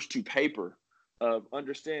numbers to paper of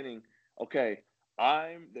understanding, okay,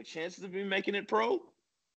 I'm the chances of me making it pro.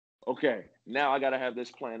 Okay, now I got to have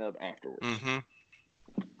this plan up afterwards.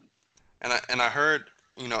 And I heard,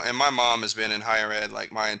 and my mom has been in higher ed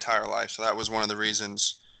like my entire life. So that was one of the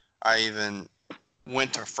reasons I even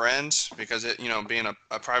went to Friends, because it, being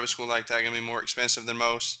a private school like that can be more expensive than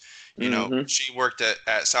most. She worked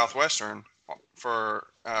at Southwestern for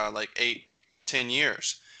like 8-10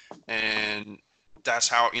 years. And that's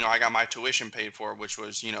how, I got my tuition paid for, which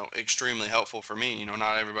was, extremely helpful for me.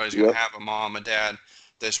 Not everybody's going to have a mom, a dad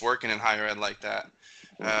that's working in higher ed like that.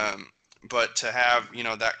 But to have,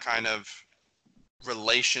 that kind of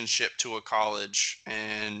relationship to a college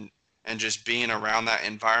and just being around that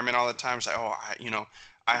environment all the time, it's like,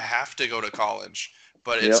 I have to go to college.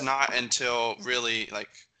 But it's not until really like,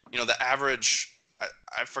 the average,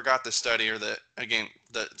 I forgot the study or the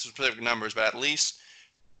specific numbers, but at least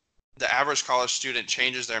the average college student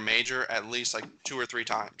changes their major at least like 2 or 3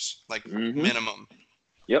 times, like minimum.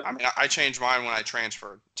 I mean, I changed mine when I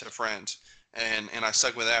transferred to Friends, and I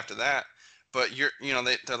stuck with it after that. But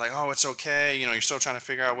they're like, oh, it's okay. You're still trying to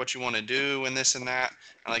figure out what you want to do and this and that.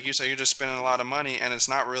 And like you say, you're just spending a lot of money, and it's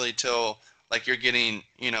not really till like you're getting,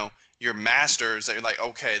 your master's that you're like,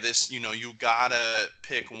 okay, this, you gotta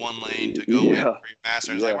pick one lane to go in for your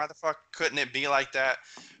master's. It's like, why the fuck couldn't it be like that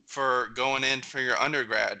for going in for your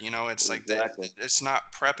undergrad? It's like it's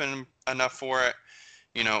not prepping enough for it.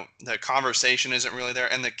 The conversation isn't really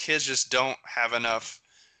there, and the kids just don't have enough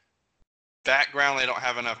background. They don't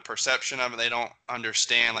have enough perception of it. They don't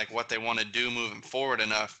understand like what they want to do moving forward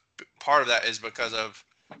enough. Part of that is because of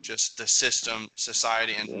just the system,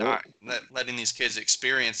 society, and not letting these kids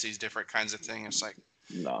experience these different kinds of things. It's like,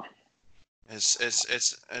 no, It's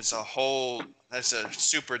a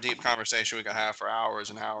super deep conversation we could have for hours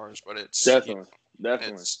and hours, but Definitely,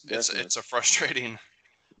 definitely, definitely. it's a frustrating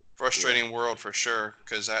world for sure,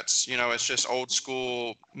 because that's, it's just old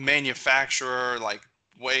school manufacturer, like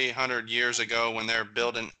way 100 years ago, when they're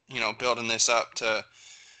building this up to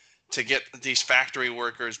get these factory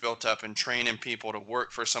workers built up and training people to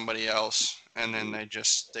work for somebody else, and then they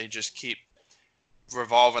just keep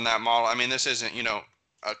revolving that model. I mean, this isn't,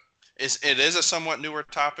 it is a somewhat newer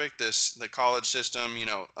topic, the college system.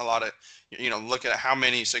 A lot of, look at how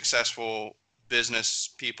many successful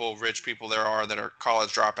business people, rich people there are that are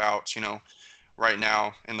college dropouts, right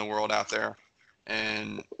now in the world out there.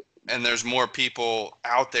 And there's more people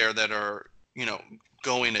out there that are,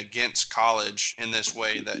 going against college in this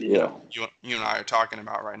way that, Yeah. you and I are talking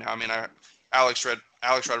about right now. I mean, Alex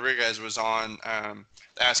Rodriguez was on the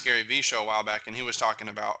Ask Gary V show a while back, and he was talking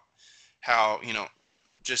about how,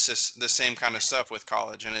 just the same kind of stuff with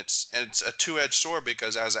college. And it's a two-edged sword,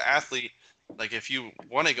 because as an athlete, like, if you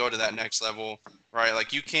want to go to that next level, right,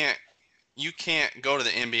 like, you can't go to the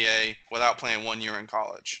NBA without playing 1 year in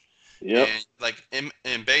college. Yep. And like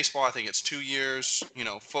in baseball, I think it's 2 years.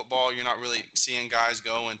 Football, you're not really seeing guys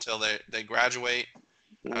go until they graduate.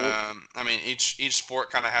 Yep. I mean, each sport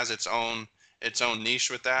kind of has its own niche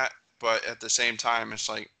with that, but at the same time, it's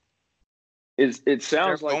like It they're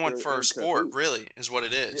sounds like going they're for a in sport, cahoots. really, is what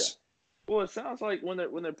it Yeah. is. Well, it sounds like when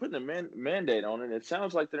they're putting a mandate on it, it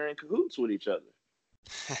sounds like they're in cahoots with each other.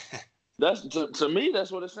 That's to me,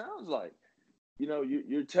 that's what it sounds like.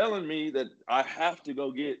 You're telling me that I have to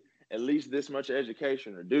go get at least this much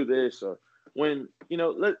education or do this, or when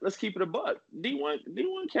let's keep it a buck. D1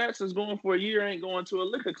 cats is going for a year, ain't going to a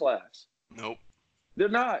liquor class. Nope. They're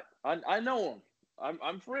not. I know them.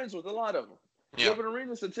 I'm friends with a lot of them. Yeah. Gilbert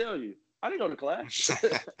Arenas to tell you, I didn't go to class.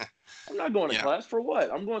 I'm not going to class for what?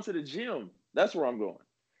 I'm going to the gym. That's where I'm going.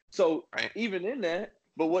 So right. Even in that,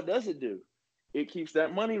 but what does it do? It keeps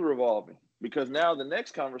that money revolving, because now the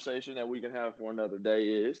next conversation that we can have for another day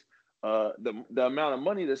is the amount of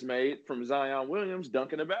money that's made from Zion Williams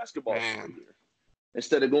dunking a basketball for a year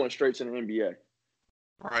instead of going straight to the NBA.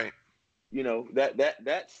 Right.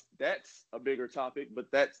 That's a bigger topic, but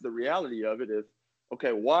that's the reality of it. Is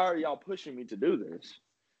okay, why are y'all pushing me to do this?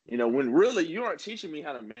 When really you aren't teaching me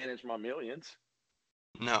how to manage my millions.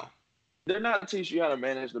 No. They're not teaching you how to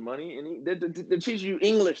manage the money, and they're teaching you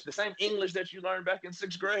English, the same English that you learned back in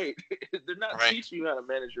 6th grade. They're not teaching you how to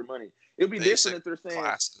manage your money. It'd be different if they're saying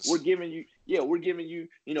classes. we're giving you,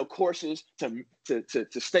 courses to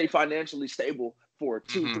stay financially stable for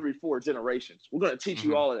 2, 3, 4 generations. We're going to teach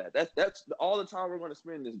you all of that. That's all the time we're going to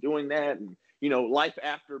spend is doing that, and life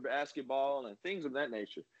after basketball and things of that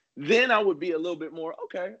nature. Then I would be a little bit more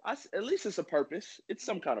okay. At least it's a purpose. It's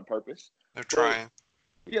some kind of purpose. They're trying.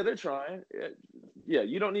 Yeah, they're trying. Yeah,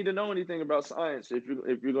 you don't need to know anything about science if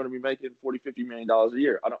you're going to be making $40-50 million a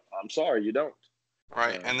year. I'm sorry, you don't.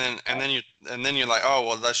 Right, and then you're like, oh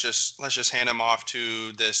well, let's just hand him off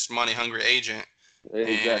to this money hungry agent,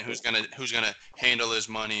 exactly. And who's gonna handle his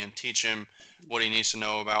money and teach him what he needs to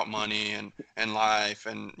know about money and life,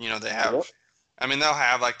 and they have. Yep. I mean, they'll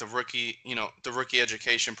have like the rookie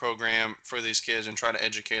education program for these kids and try to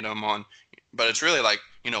educate them on, but it's really like,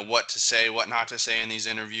 what to say, what not to say in these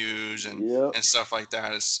interviews and stuff like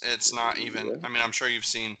that. It's not even, I mean, I'm sure you've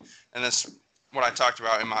seen, and that's what I talked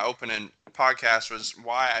about in my opening podcast was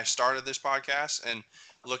why I started this podcast, and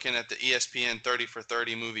looking at the ESPN 30 for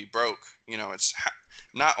 30 movie Broke, it's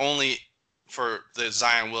not only for the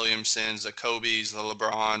Zion Williamsons, the Kobe's, the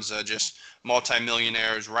LeBrons, just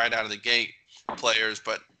multimillionaires right out of the gate players,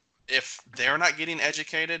 but if they're not getting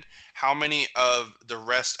educated, how many of the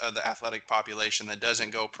rest of the athletic population that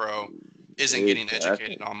doesn't go pro isn't getting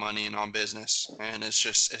educated on money and on business? And it's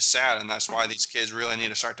sad, and that's why these kids really need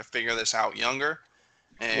to start to figure this out younger.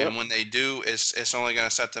 And when they do, it's only going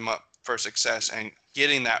to set them up for success, and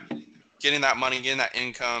getting that money, getting that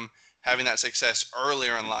income, having that success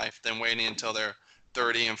earlier in life than waiting until they're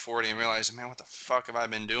 30 and 40 and realizing, man, what the fuck have I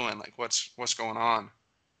been doing? Like, what's going on?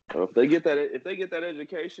 If they get that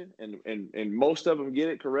education, and most of them get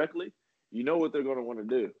it correctly, you know what they're going to want to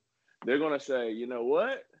do. They're going to say, you know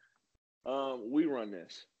what, we run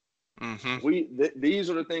this. Mm-hmm. These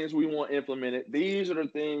are the things we want implemented. These are the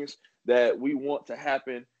things that we want to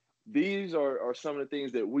happen. These are some of the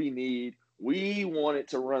things that we need. We want it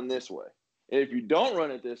to run this way. And if you don't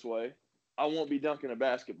run it this way, I won't be dunking a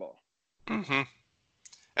basketball. Mm-hmm.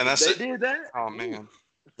 And that's they did that. Oh man.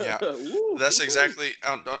 Yeah, that's exactly.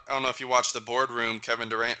 I don't know if you watched the Boardroom Kevin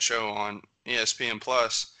Durant show on ESPN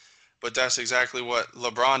Plus, but that's exactly what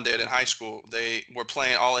LeBron did in high school. They were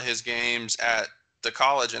playing all of his games at the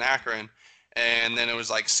college in Akron, And then it was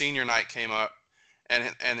like senior night came up,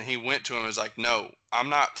 and he went to him and was like, no, I'm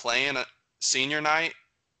not playing a senior night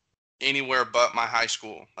anywhere but my high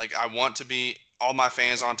school. Like, I want to be all my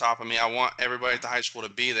fans on top of me. I want everybody at the high school to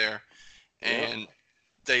be there. Yeah. And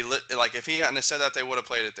like if he hadn't said that, they would have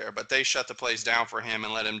played it there, but they shut the place down for him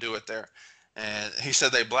and let him do it there. And he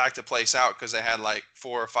said they blacked the place out because they had like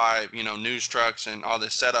 4 or 5, news trucks and all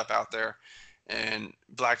this setup out there, and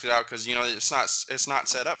blacked it out because it's not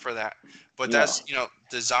set up for that. But that's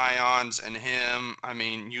the Zions and him. I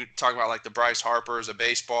mean, you talk about like the Bryce Harpers of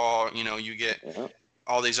baseball. You get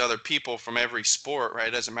all these other people from every sport, right?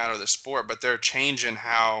 It doesn't matter the sport, but they're changing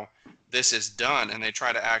how this is done, and they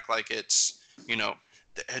try to act like it's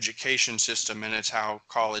the education system and it's how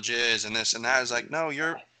college is and this and that. Is like, no,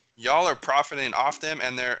 y'all are profiting off them,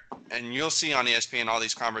 and you'll see on ESPN all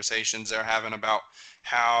these conversations they're having about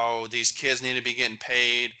how these kids need to be getting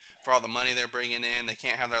paid for all the money they're bringing in. They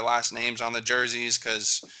can't have their last names on the jerseys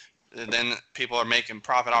because then people are making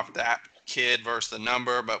profit off of that kid versus the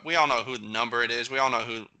number. But we all know who the number it is. We all know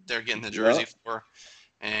who they're getting the jersey for,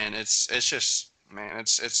 and it's just, man,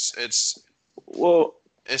 it's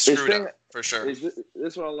screwed up for sure. This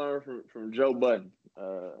is what I learned from Joe Budden.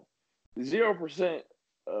 0%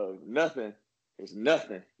 of nothing is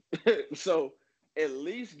nothing. So at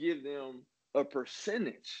least give them a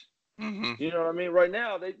percentage. Mm-hmm. You know what I mean? Right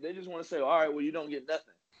now, they just want to say, all right, well, you don't get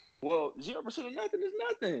nothing. Well, 0% of nothing is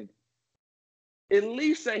nothing. At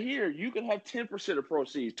least say, here, you can have 10% of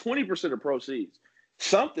proceeds, 20% of proceeds,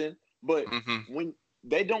 something. But when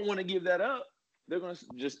they don't want to give that up, they're going to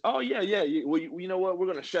just, well, you know what? We're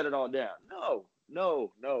going to shut it all down. No.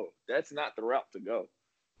 That's not the route to go.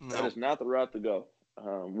 No. That is not the route to go.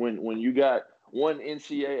 When you got one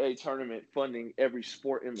NCAA tournament funding every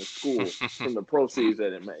sport in the school from the proceeds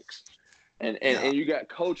that it makes, and you got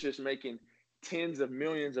coaches making tens of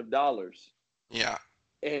millions of dollars. Yeah.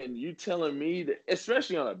 And you telling me that,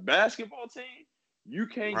 especially on a basketball team, you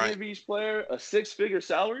can't give each player a 6-figure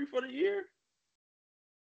salary for the year?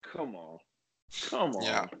 Come on.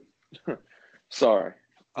 Yeah. Sorry.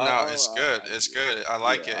 No, it's good. It's good. I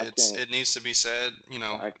like it. It needs to be said.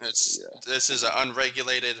 This is an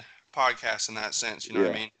unregulated podcast in that sense. You know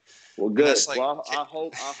what I mean? Well, good. Well, I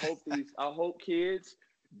hope kids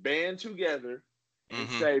band together and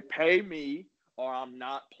say, "Pay me, or I'm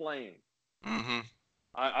not playing." Mm-hmm.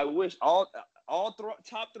 I wish all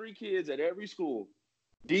top 3 kids at every school,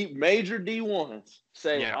 major D1s,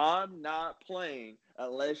 say, "I'm not playing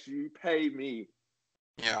unless you pay me."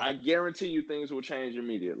 Yeah. I guarantee you things will change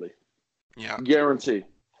immediately. Yeah. Guarantee.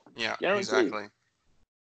 Yeah. Exactly.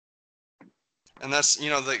 And that's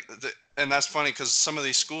and that's funny because some of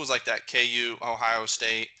these schools like that, KU, Ohio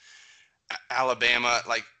State, Alabama,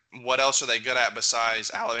 like, what else are they good at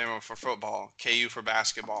besides Alabama for football, KU for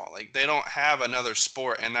basketball? Like, they don't have another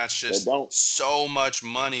sport, and that's just so much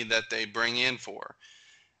money that they bring in for.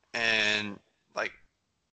 And like,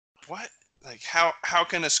 what? Like, how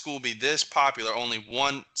can a school be this popular only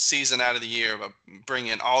one season out of the year, but bring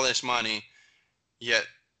in all this money, yet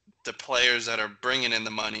the players that are bringing in the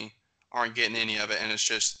money aren't getting any of it, and it's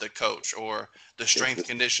just the coach or the strength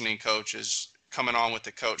conditioning coach is coming on with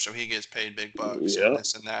the coach, so he gets paid big bucks and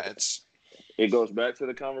this and that. It goes back to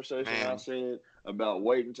the conversation I said about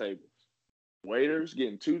waiting tables. Waiters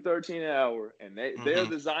getting $2.13 an hour, and they're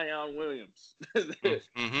the Zion Williams.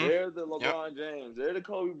 They're the LeBron James. They're the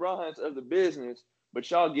Kobe Bryants of the business,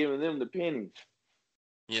 but y'all giving them the pennies.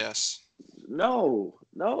 Yes. No.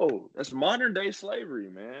 That's modern day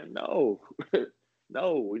slavery, man. No,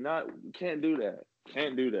 we can't do that.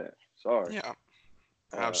 Can't do that. Sorry. Yeah.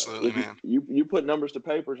 Absolutely, man. You put numbers to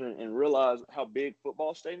papers and realize how big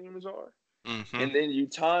football stadiums are, and then you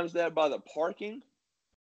times that by the parking.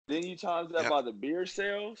 Then you times that by the beer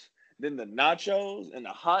sales, then the nachos and the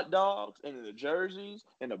hot dogs and the jerseys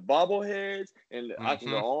and the bobbleheads and I can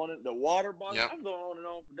go on the water bottles. I can go on and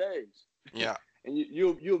on for days. Yeah. And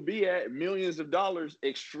you'll be at millions of dollars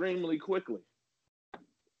extremely quickly.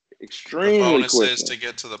 Extremely quickly. The bonuses to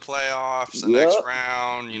get to the playoffs, the next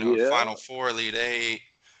round, Final Four, Elite Eight,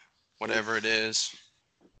 whatever it is.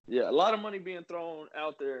 Yeah, a lot of money being thrown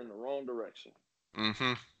out there in the wrong direction.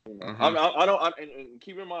 Mm-hmm. And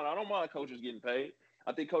keep in mind, I don't mind coaches getting paid.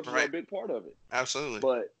 I think coaches are a big part of it. Absolutely.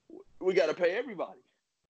 But we got to pay everybody.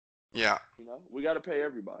 Yeah. We got to pay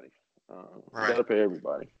everybody. We got to pay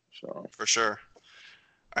everybody. So for sure.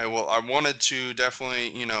 I wanted to definitely,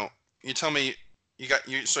 you tell me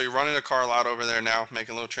so you're running a car lot over there now,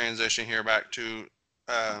 making a little transition here back to,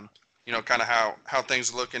 kind of how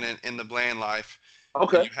things are looking in the Bland life.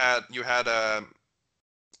 Okay.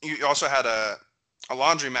 You also had a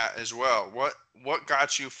laundromat as well. What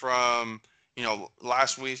got you from,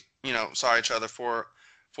 last we, saw each other 4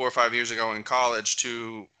 or 5 years ago in college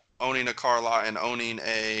to owning a car lot and owning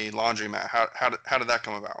a laundromat. How did that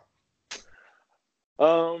come about?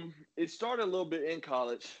 It started a little bit in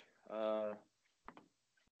college. I'm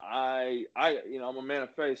a man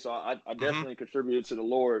of faith, so I Mm-hmm. definitely contributed to the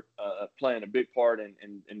Lord, playing a big part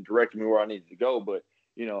in directing me where I needed to go. But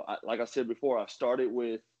like I said before, I started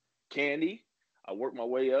with candy. I worked my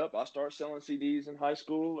way up. I started selling CDs in high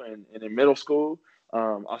school and in middle school.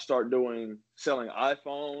 I started selling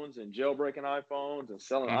iPhones and jailbreaking iPhones and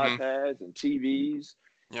selling Mm-hmm. iPads and TVs.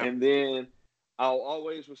 Yep. And then I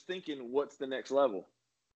always was thinking, what's the next level?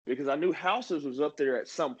 Because I knew houses was up there at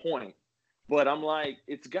some point. But I'm like,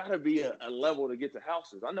 it's got to be a level to get to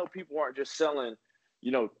houses. I know people aren't just selling,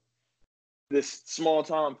 you know, this small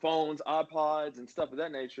time phones, iPods, and stuff of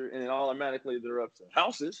that nature, and then automatically they're up to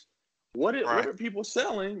houses. What Right. are people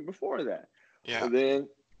selling before that? Yeah. Well, then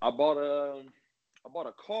I bought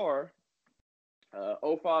a car,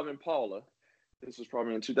 '05 Impala. This was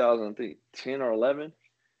probably in 2010 or 11.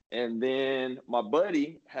 And then my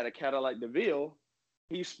buddy had a Cadillac DeVille.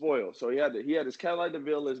 He's spoiled, so he had his Cadillac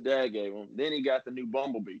DeVille his dad gave him. Then he got the new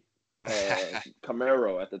Bumblebee,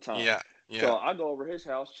 Camaro at the time. Yeah. Yeah. So I go over his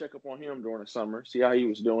house, check up on him during the summer, see how he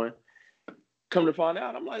was doing. Come to find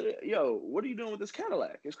out, I'm like, yo, what are you doing with this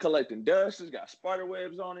Cadillac? It's collecting dust. It's got spider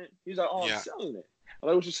webs on it. He's like, oh, I'm Yeah. selling it. I'm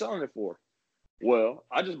like, what you selling it for? Well,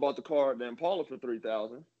 I just bought the car, the Impala, for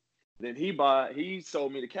 $3,000. Then he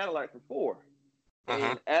sold me the Cadillac for $4,000. Uh-huh.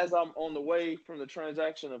 And as I'm on the way from the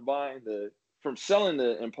transaction of from selling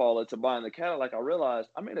the Impala to buying the Cadillac, I realized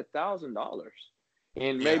I made $1,000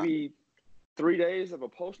 in Yeah. maybe 3 days of a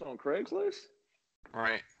post on Craigslist.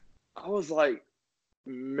 Right. I was like,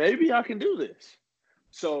 maybe I can do this.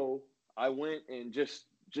 So I went and just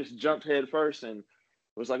jumped head first and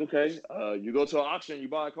was like, okay, you go to an auction, you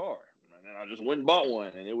buy a car. And I just went and bought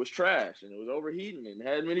one, and it was trash, and it was overheating, and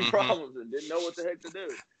had many Mm-hmm. problems, and didn't know what the heck to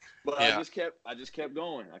do. But Yeah. I just kept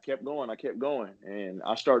going. I kept going, and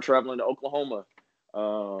I started traveling to Oklahoma,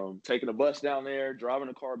 taking a bus down there, driving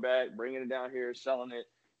the car back, bringing it down here, selling it,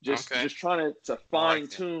 Okay. just trying to I like fine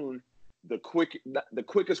it. tune the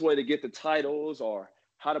quickest way to get the titles or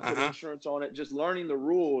how to put Uh-huh. insurance on it. Just learning the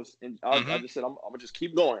rules, and I Mm-hmm. just said I'm gonna just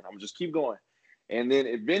keep going. I'm gonna just keep going, and then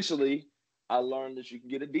eventually I learned that you can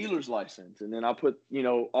get a dealer's license, and then I put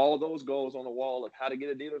all those goals on the wall of how to get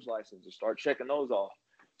a dealer's license and start checking those off.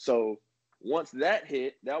 So once that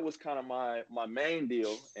hit, that was kind of my main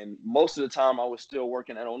deal, and most of the time I was still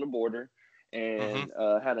working at On the Border, Mm-hmm. and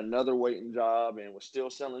had another waiting job, and was still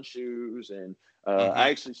selling shoes, and Mm-hmm. I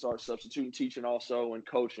actually started substituting teaching also and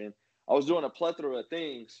coaching. I was doing a plethora of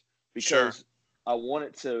things Sure. because I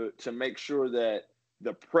wanted to make sure that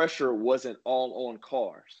the pressure wasn't all on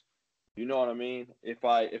cars. You know what I mean? If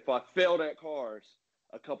I failed at cars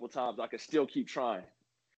a couple times, I could still keep trying.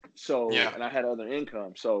 So, Yeah. and I had other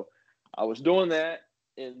income. So I was doing that.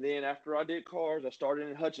 And then after I did cars, I started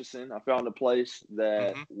in Hutchinson. I found a place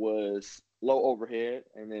that Mm-hmm. was low overhead.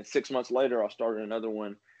 And then 6 months later, I started another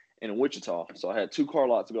one in Wichita. So I had two car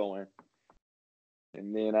lots going.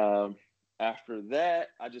 And then after that,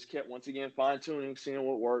 I just kept once again fine tuning, seeing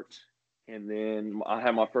what worked. And then I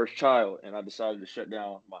had my first child, and I decided to shut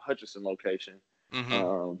down my Hutchinson location, Mm-hmm.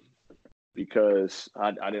 um, because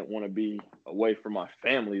I didn't want to be away from my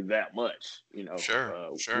family that much. Sure.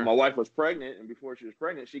 When Sure. my wife was pregnant, and before she was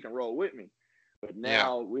pregnant, she can roll with me. But Yeah.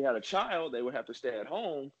 now we had a child, they would have to stay at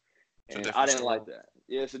home, It's a and I different didn't story. like that.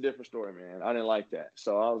 Yeah, it's a different story, man. I didn't like that.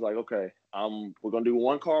 So I was like, okay, we're gonna do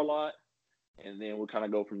one car lot, and then we'll kind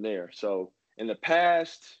of go from there. So in the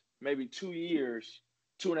past maybe 2 years,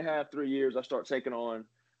 2.5, 3 years, I start taking on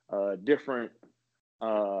different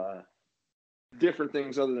uh, different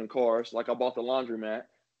things other than cars. Like I bought the laundromat.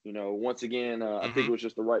 Once again, I think Mm-hmm. it was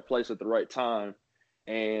just the right place at the right time,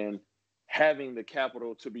 and having the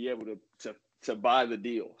capital to be able to buy the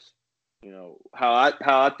deals. How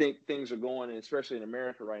I think things are going, and especially in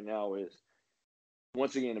America right now, is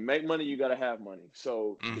once again, to make money, you got to have money.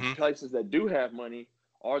 So the Mm-hmm. places that do have money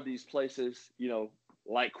are these places,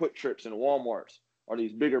 like Quick Trips and Walmarts, are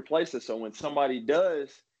these bigger places. So when somebody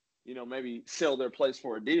does, maybe sell their place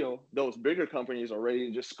for a deal, those bigger companies are ready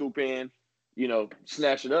to just scoop in,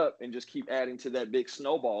 snatch it up and just keep adding to that big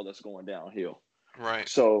snowball that's going downhill. Right.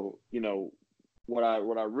 So, what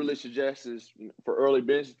I really suggest is, for early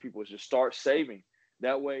business people, is just start saving.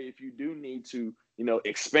 That way, if you do need to,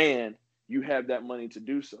 expand, you have that money to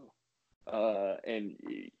do so, and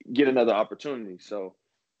get another opportunity. So,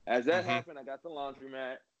 as that Mm-hmm. happened, I got the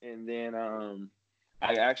laundromat, and then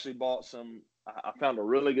I actually bought some. I found a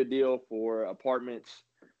really good deal for apartments,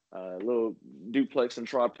 a little duplex and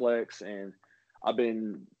triplex, and I've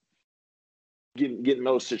been getting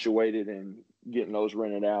those situated and getting those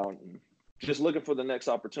rented out and just looking for the next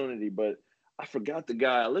opportunity. But I forgot the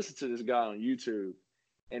guy. I listened to this guy on YouTube,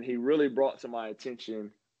 and he really brought to my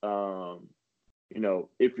attention,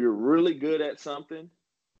 if you're really good at something,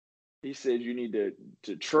 he said you need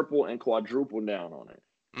to triple and quadruple down on it.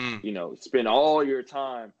 Spend all your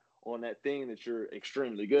time on that thing that you're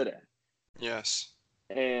extremely good at. Yes.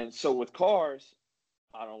 And so with cars,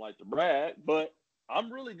 I don't like to brag, but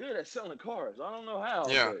I'm really good at selling cars. I don't know how,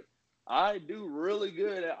 but I'm really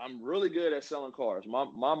good at selling cars. My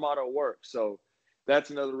motto works. So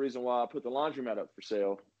that's another reason why I put the laundromat up for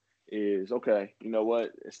sale is, okay, you know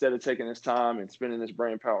what? Instead of taking this time and spending this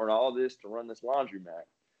brain power and all this to run this laundromat,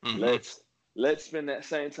 let's spend that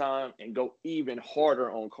same time and go even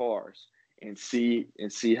harder on cars and see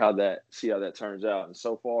how that turns out. And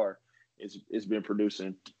so far it's been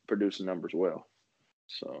producing numbers well.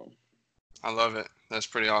 So I love it. That's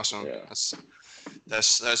pretty awesome. Yeah.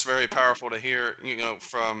 That's very powerful to hear,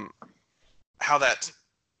 from how that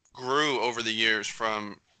grew over the years,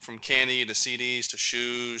 from candy to CDs to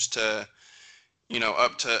shoes to,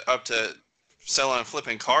 up to selling and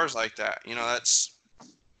flipping cars like that.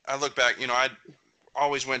 I look back, I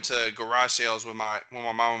always went to garage sales with my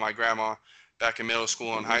mom and my grandma back in middle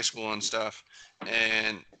school and high school and stuff.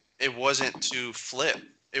 And it wasn't to flip.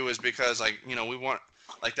 It was because we want,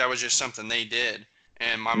 that was just something they did.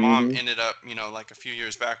 And my mom ended up, a few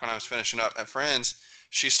years back when I was finishing up at Friends,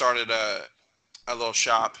 she started a little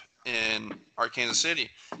shop in Kansas City,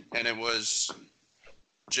 and it was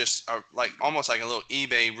just almost like a little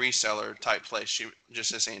eBay reseller type place. She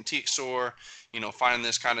just this antique store, finding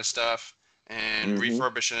this kind of stuff and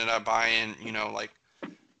refurbishing it up, buying,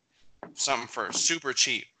 something for super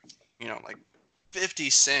cheap, like 50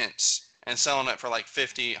 cents and selling it for like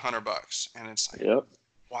 $50-$100. And it's like, yep.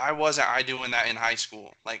 Why wasn't I doing that in high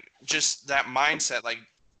school? Just that mindset,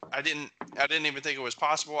 I didn't even think it was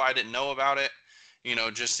possible. I didn't know about it,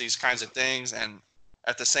 just these kinds of things. And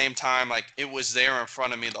at the same time, it was there in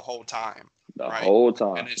front of me the whole time. The whole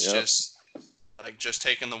time. And it's just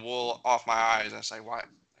taking the wool off my eyes. And it's like, why?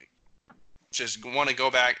 Just want to go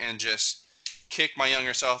back and just kick my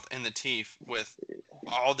younger self in the teeth with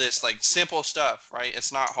all this simple stuff, right?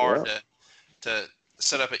 It's not hard to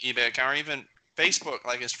set up an eBay account or even Facebook.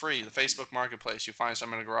 It's free. The Facebook Marketplace, you find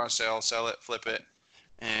something in a garage sale, sell it, flip it,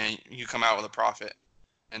 and you come out with a profit.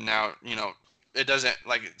 And now, it doesn't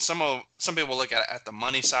some people look at the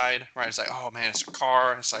money side, right? It's like, oh man, it's a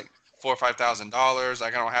car. It's like $4,000 or $5,000. I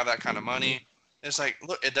don't have that kind of money. It's like,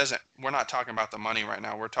 look, it doesn't. We're not talking about the money right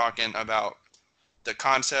now. We're talking about the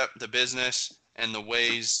concept, the business, and the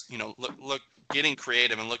ways. Look, getting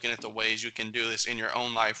creative and looking at the ways you can do this in your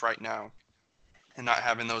own life right now, and not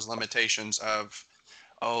having those limitations of,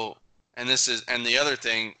 and the other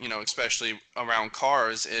thing, especially around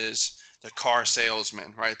cars, is the car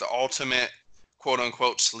salesman, right? The ultimate quote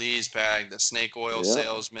unquote sleaze bag, the snake oil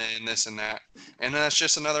salesman, this and that. And that's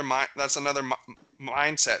just another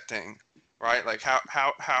mindset thing, right?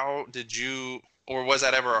 How did you, or was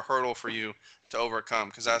that ever a hurdle for you to overcome?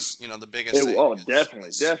 Because that's, the biggest thing. Oh,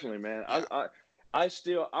 definitely, man. Yeah.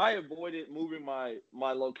 I avoided moving my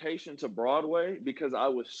location to Broadway because I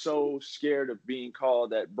was so scared of being called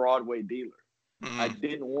that Broadway dealer. I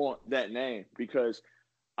didn't want that name because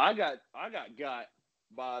I got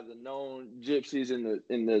by the known gypsies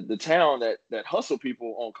in the town that hustle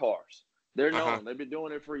people on cars. They're known. They've been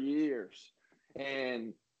doing it for years.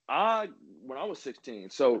 And when I was 16,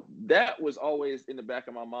 so that was always in the back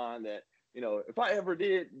of my mind that, if I ever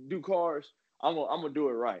did do cars, I'm gonna do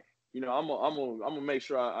it right. I'm gonna make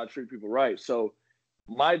sure I treat people right. So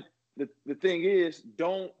the thing is,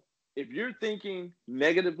 if you're thinking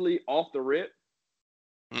negatively off the rip,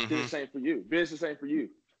 this ain't for you. Business ain't for you.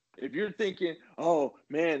 If you're thinking, oh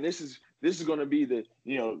man, this is going to be the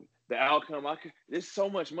outcome. There's so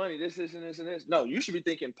much money. This and this and this. No, you should be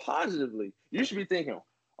thinking positively. You should be thinking,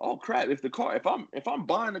 oh crap, if I'm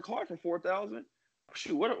buying the car for $4,000,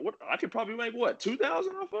 shoot, what I could probably make $2,000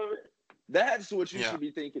 off of it. That's what you should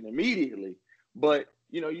be thinking immediately. But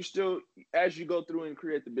you still, as you go through and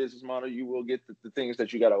create the business model, you will get the things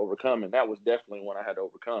that you got to overcome, and that was definitely one I had to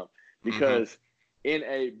overcome because. In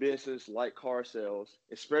a business like car sales,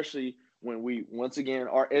 especially when we once again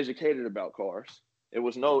are educated about cars,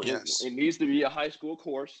 it needs to be a high school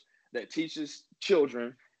course that teaches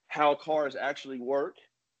children how cars actually work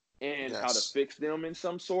and how to fix them in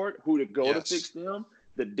some sort, who to go to fix them,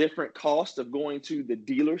 the different cost of going to the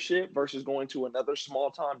dealership versus going to another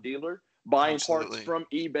small time dealer, buying parts from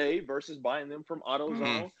eBay versus buying them from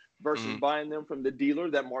AutoZone versus buying them from the dealer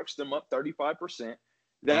that marks them up 35%.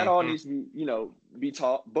 That all Mm-hmm. needs to be, be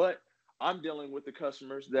taught. But I'm dealing with the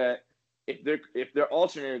customers that if their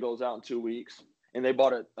alternator goes out in 2 weeks and they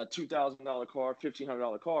bought a $2,000 car,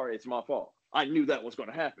 $1,500 car, it's my fault. I knew that was going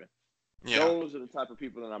to happen. Yeah. Those are the type of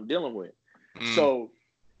people that I'm dealing with. Mm. So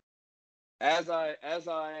as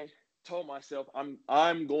I told myself,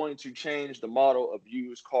 I'm going to change the model of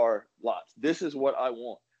used car lots. This is what I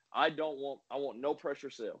want. I want no pressure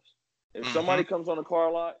sales. If Mm-hmm. somebody comes on a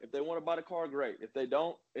car lot, if they want to buy the car, great. If they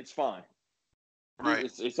don't, it's fine. Right.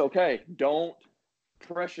 It's okay. Don't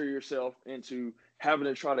pressure yourself into having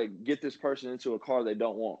to try to get this person into a car they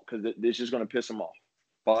don't want, because it's just going to piss them off.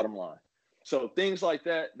 Bottom line. So things like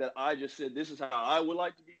that I just said, this is how I would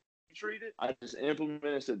like to be treated. I just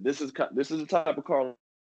implemented and said, this is the type of car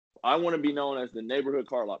I want to be known as, the neighborhood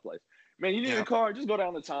car lot place. Man, you need a Yep. car, just go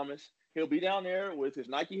down to Thomas. He'll be down there with his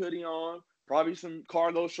Nike hoodie on, probably some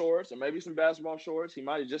cargo shorts, or maybe some basketball shorts. He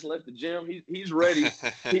might have just left the gym. He's ready.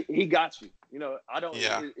 He got you. I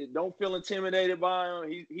Yeah. don't feel intimidated by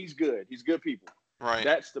him. He's good. He's good people. Right.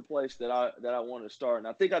 That's the place that I want to start, and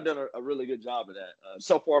I think I've done a really good job of that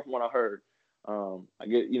so far from what I heard. I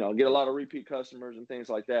get a lot of repeat customers and things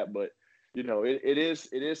like that, but it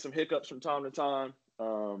is some hiccups from time to time,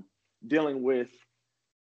 dealing with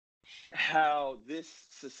how this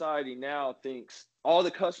society now thinks. All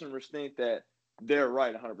the customers think that they're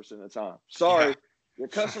right 100% of the time. Yeah. Sorry, the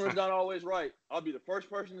customer's not always right. I'll be the first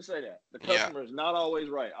person to say that. The Yeah. customer is not always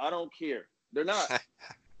right. I don't care. They're not.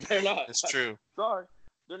 They're not. It's true. Sorry,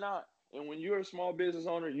 they're not. And when you're a small business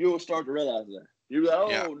owner, you'll start to realize that. You're like,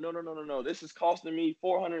 Yeah. oh, no. This is costing me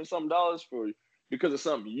 $400 and some for you because of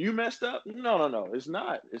something you messed up. No. It's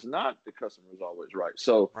not. It's not. The customer is always right.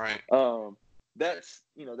 So, Right.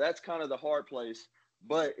 that's kind of the hard place,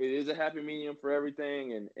 but it is a happy medium for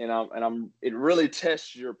everything. And it really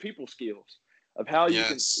tests your people skills of how you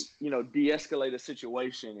can, Yes. de-escalate a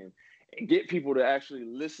situation and get people to actually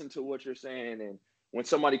listen to what you're saying. And when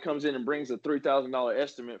somebody comes in and brings a $3,000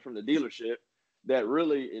 estimate from the dealership, that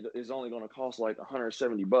really it is only going to cost like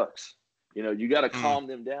 $170. You got to Mm. calm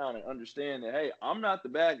them down and understand that, hey, I'm not the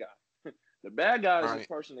bad guy. The bad guy is this Right.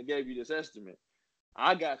 person that gave you this estimate.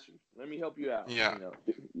 I got you. Let me help you out. Yeah.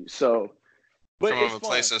 So, but From it's a fun.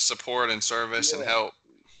 place of support and service and Yeah, help.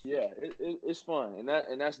 yeah, it's fun, and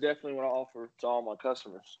that's definitely what I offer to all my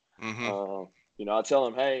customers. Mm-hmm. Um, I tell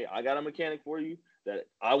them, hey, I got a mechanic for you that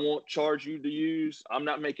I won't charge you to use. I'm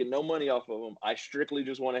not making no money off of them. I strictly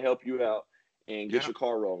just want to help you out and get Yeah. your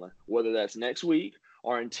car rolling, whether that's next week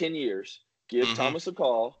or in 10 years. Give Mm-hmm. Thomas a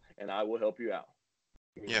call, and I will help you out.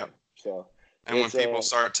 Yeah. So And when it's people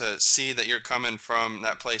start to see that you're coming from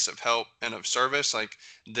that place of help and of service, like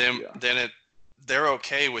yeah, they're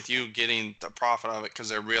okay with you getting the profit of it because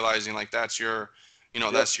they're realizing like that's your,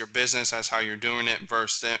 yep, that's your business, that's how you're doing it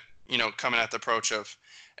versus them, coming at the approach of,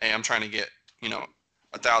 hey, I'm trying to get,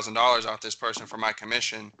 $1,000 off this person for my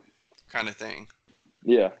commission kind of thing.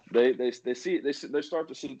 yeah. They see they start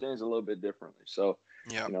to see things a little bit differently. So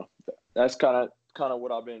Yeah. that's kind of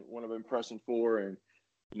what I've been pressing for. And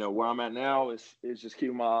where I'm at now is just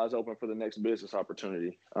keeping my eyes open for the next business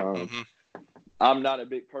opportunity. Mm-hmm. I'm not a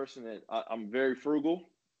big person that I'm very frugal.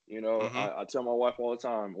 Mm-hmm. I tell my wife all the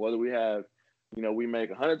time, whether we have, we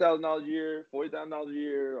make $100,000 a year, $40,000 a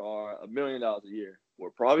year, or $1 million a year, we're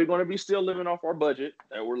probably going to be still living off our budget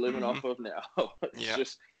that we're living Mm-hmm. off of now. It's Yeah.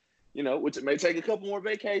 just, which it may take a couple more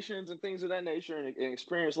vacations and things of that nature and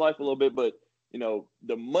experience life a little bit, but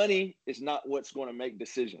the money is not what's going to make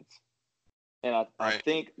decisions. And I Right.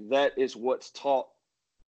 think that is what's taught,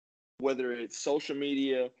 whether it's social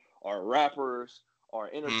media or rappers or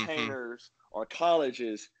Mm-hmm. entertainers or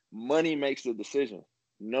colleges. Money makes the decision.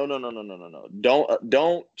 No.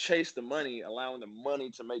 Don't chase the money, allowing the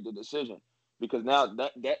money to make the decision, because now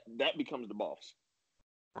that becomes the boss.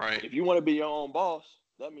 Right. If you want to be your own boss,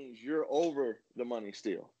 that means you're over the money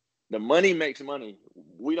still. The money makes money.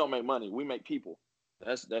 We don't make money. We make people.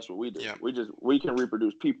 That's what we do. Yeah. We can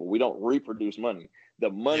reproduce people. We don't reproduce money. The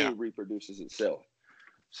money Yeah. reproduces itself.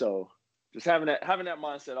 So just having that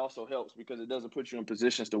mindset also helps, because it doesn't put you in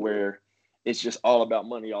positions to where it's just all about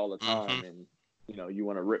money all the Mm-hmm. time, and you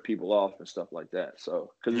want to rip people off and stuff like that.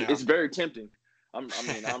 So because Yeah. it's very tempting. I'm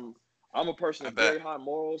a person I of bet. very high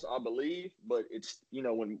morals, I believe, but it's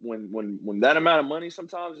when that amount of money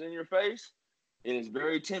sometimes is in your face, it is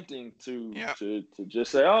very tempting to Yeah.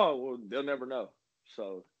 just say, oh well, they'll never know.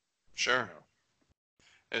 So you Sure. know,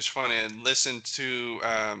 It's funny. I listened to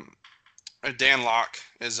Dan Locke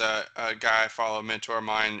is a guy I follow, a mentor of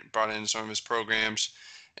mine, brought in some of his programs,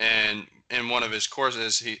 and in one of his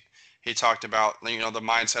courses, he talked about the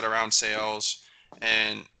mindset around sales,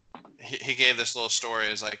 and he gave this little story.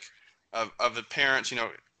 Is like of the parents,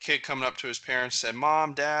 kid coming up to his parents, said,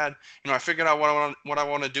 "Mom, Dad, I figured out what I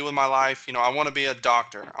want to do with my life. I want to be a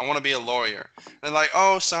doctor. I want to be a lawyer." And they're like,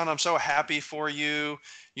 "Oh, son, I'm so happy for you.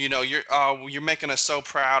 You're making us so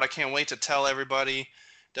proud. I can't wait to tell everybody."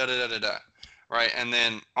 Da da da da da. Right? And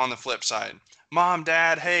then on the flip side, "Mom,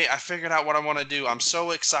 Dad, hey, I figured out what I want to do. I'm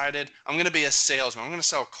so excited. I'm going to be a salesman. I'm going to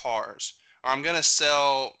sell cars, or I'm going to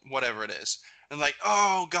sell whatever it is." And like,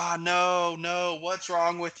 "Oh God, no, no, what's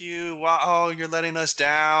wrong with you? Why, oh, you're letting us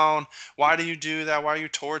down. Why do you do that? Why are you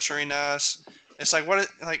torturing us?" It's like,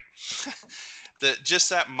 like just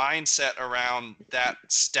that mindset around that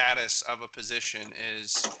status of a position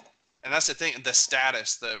is, and that's the thing, the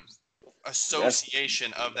status, the That's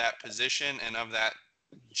association of that position and of that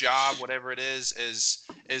job, whatever it is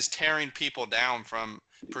tearing people down from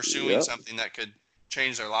pursuing yep. something that could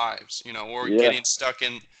change their lives, or Yeah. getting stuck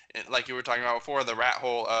in, like you were talking about before, the rat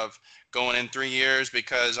hole of going in 3 years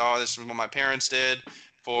because, oh, this is what my parents did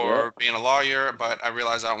for Yep. being a lawyer, but I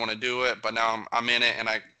realized I don't want to do it, but now I'm in it and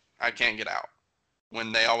I can't get out,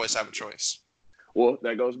 when they always have a choice. Well,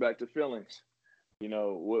 that goes back to feelings.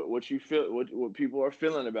 What you feel, what people are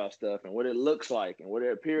feeling about stuff, and what it looks like, and what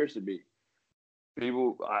it appears to be.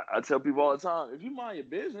 People, I tell people all the time, if you mind your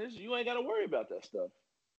business, you ain't got to worry about that stuff.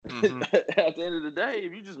 Mm-hmm. At the end of the day,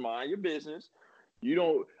 if you just mind your business, you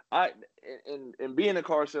don't. And being a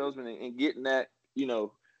car salesman and getting that,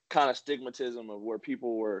 kind of stigmatism of where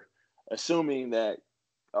people were assuming that,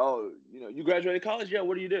 oh, you graduated college, yeah,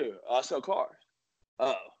 what do you do? "Oh, I sell cars."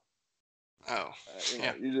 Oh, Oh,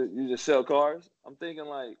 yeah, you just sell cars. I'm thinking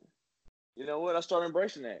like, you know what? I started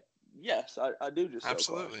embracing that. Yes, I do just sell cars.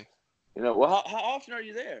 absolutely. Well, how often are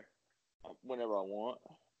you there? Whenever I want.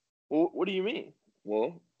 Well, what do you mean?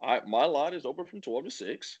 Well, my lot is open from 12 to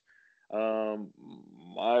 6. Um,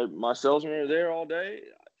 my salesmen are there all day.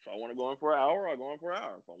 If I want to go in for an hour, I go in for an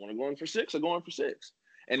hour. If I want to go in for 6, I go in for 6.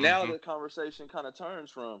 And now Mm-hmm. the conversation kind of turns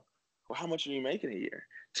from, well, how much are you making a year?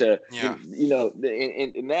 To Yeah.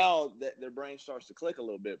 and now that their brain starts to click a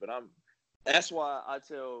little bit. But that's why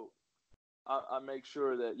I make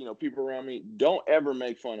sure that people around me don't ever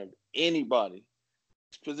make fun of anybody's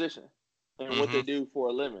position and what Mm-hmm. they do for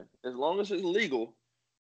a living. As long as it's legal,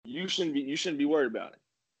 you shouldn't be worried about it.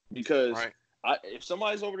 Because Right. if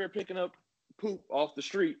somebody's over there picking up poop off the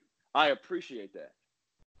street, I appreciate that.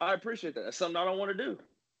 I appreciate that. That's something I don't want to do.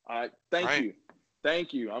 I thank Right. you,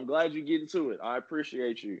 thank you. I'm glad you get into it. I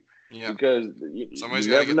appreciate you Yep. because you Somebody's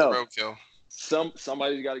got to never get the know. roadkill.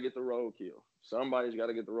 Somebody's got to get the roadkill. Somebody's got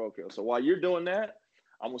to get the roadkill. So while you're doing that,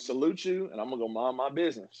 I'm gonna salute you and I'm gonna go mind my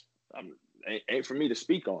business. Ain't for me to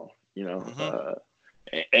speak on, Mm-hmm.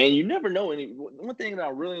 and you never know any. One thing that I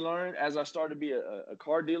really learned as I started to be a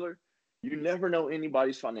car dealer, you never know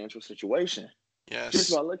anybody's financial situation just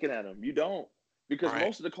by Yes. looking at them. You don't, because Right.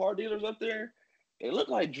 most of the car dealers up there, they look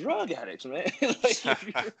like drug addicts, man. Like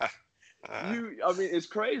if I mean, it's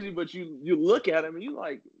crazy, but you look at them and you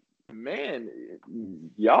like, man,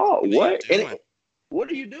 y'all, what are you what? And doing? what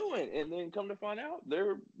are you doing? And then come to find out,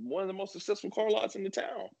 they're one of the most successful car lots in the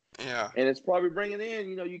town. Yeah. And it's probably bringing in,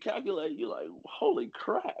 you calculate, you're like, holy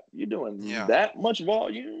crap, you're doing Yeah. that much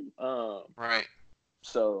volume. Right.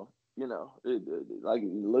 So like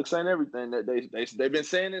looks ain't everything. That they've been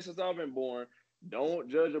saying this since I've been born. Don't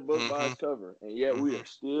judge a book by Mm-hmm. its cover, and yet we Mm-hmm. are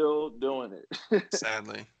still doing it.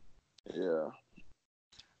 Sadly. Yeah.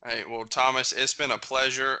 Hey, well, Thomas, it's been a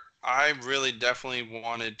pleasure. I really definitely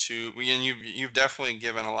wanted to, and you've definitely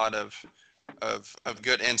given a lot of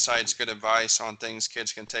good insights, good advice on things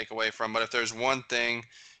kids can take away from. But if there's one thing,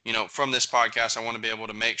 from this podcast, I want to be able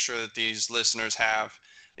to make sure that these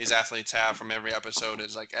athletes have from every episode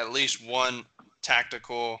is like at least one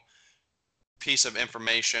tactical piece of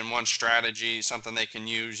information, one strategy, something they can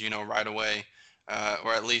use, right away,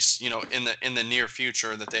 or at least, in the near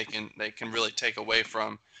future that they can really take away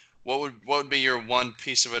from. What would be your one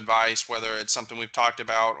piece of advice, whether it's something we've talked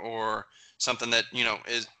about or something that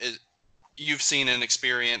is you've seen and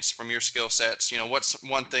experienced from your skill sets? What's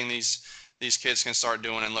one thing these kids can start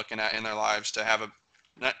doing and looking at in their lives to have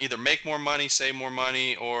not either make more money, save more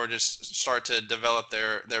money, or just start to develop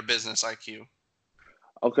their business IQ?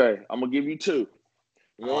 Okay, I'm gonna give you two.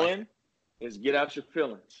 I like One is get out your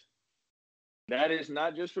feelings. That is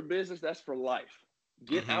not just for business, that's for life. it.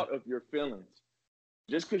 Get Mm-hmm. out of your feelings.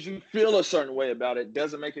 Just because you feel a certain way about it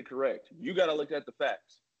doesn't make it correct. You got to look at the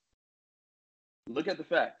facts. Look at the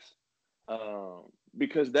facts.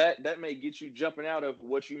 Because that may get you jumping out of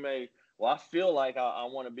what you may, well, I feel like I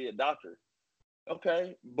want to be a doctor.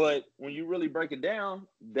 Okay, but when you really break it down,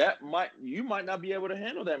 you might not be able to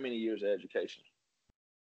handle that many years of education.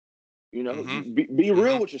 Mm-hmm. Be Mm-hmm.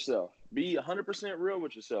 real with yourself. Be 100% real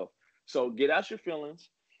with yourself. So get out your feelings.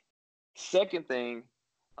 Second thing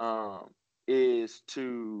is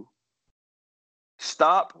to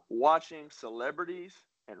stop watching celebrities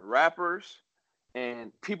and rappers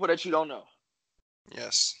and people that you don't know.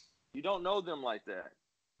 Yes. You don't know them like that.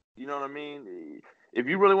 You know what I mean? If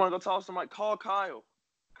you really want to go talk to somebody, call Kyle.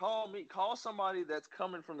 Call me. Call somebody that's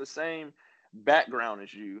coming from the same background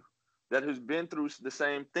as you, that has been through the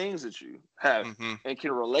same things that you have, and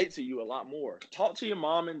can relate to you a lot more. Talk to your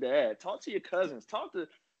mom and dad. Talk to your cousins. Talk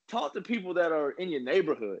to people that are in your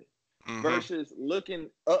neighborhood, versus looking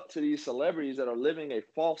up to these celebrities that are living a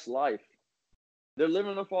false life. They're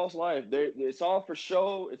living a false life. It's all for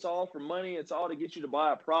show. It's all for money. It's all to get you to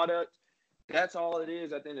buy a product. That's all it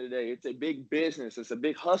is at the end of the day. It's a big business. It's a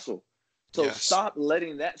big hustle. So stop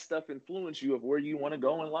letting that stuff influence you of where you want to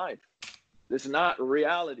go in life. It's not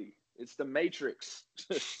reality. It's the Matrix.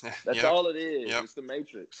 That's all it is. It's the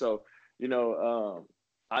Matrix. So,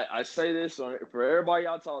 I say this for everybody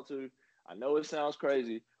I talk to. I know it sounds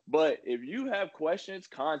crazy, but if you have questions,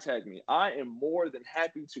 contact me. I am more than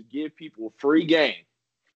happy to give people free game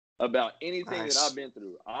about anything that I've been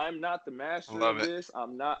through. I'm not the master of this.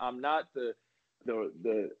 I'm not the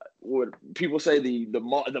what people say the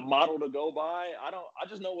model to go by. I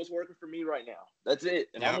just know what's working for me right now. That's it.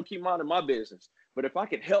 And I'm gonna keep minding my business. But if I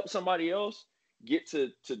can help somebody else get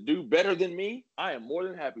to do better than me, I am more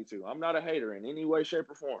than happy to. I'm not a hater in any way, shape,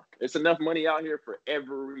 or form. It's enough money out here for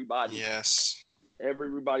everybody. Yes.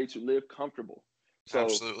 Everybody to live comfortable. So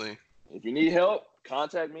absolutely. If you need help,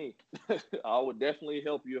 contact me. I would definitely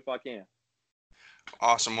help you if I can.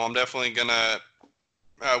 Awesome. Well, I'm definitely gonna.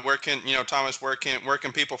 Thomas, where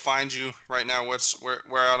can people find you right now?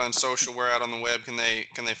 Where out on social? Where out on the web can they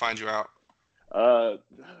find you out?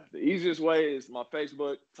 The easiest way is my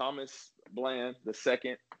Facebook, Thomas Bland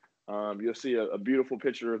II. You'll see a beautiful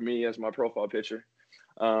picture of me as my profile picture.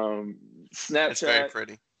 Snapchat, it's very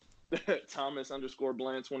pretty.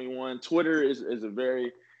 Thomas_Bland21. Twitter is a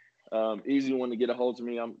very easy one to get a hold of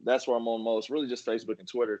me. That's where I'm on most. Really, just Facebook and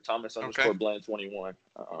Twitter. Thomas_Bland21.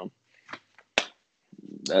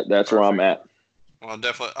 That's where I'm at. Well,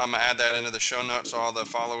 definitely, I'm gonna add that into the show notes so all the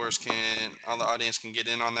audience can get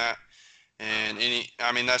in on that. And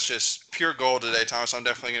that's just pure gold today, Thomas. I'm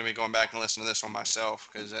definitely gonna be going back and listening to this one myself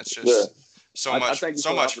because that's just so much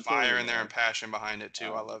fire in there and passion behind it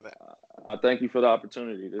too. I love it. I thank you for the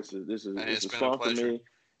opportunity. This is fun for me,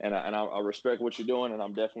 and I respect what you're doing, and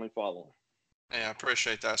I'm definitely following. Yeah, I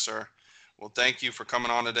appreciate that, sir. Well, thank you for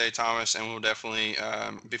coming on today, Thomas, and we'll definitely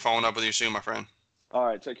be following up with you soon, my friend. All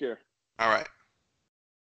right, take care. All right.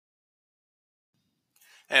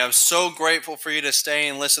 Hey, I'm so grateful for you to stay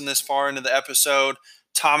and listen this far into the episode.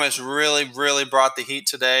 Thomas really, really brought the heat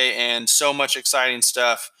today and so much exciting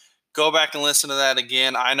stuff. Go back and listen to that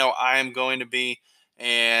again. I know I am going to be.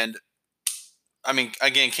 And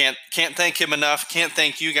again, can't thank him enough. Can't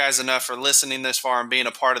thank you guys enough for listening this far and being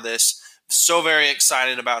a part of this. So very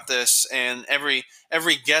excited about this. And every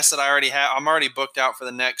guest that I already have, I'm already booked out for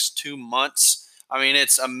the next 2 months.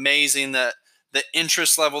 It's amazing that the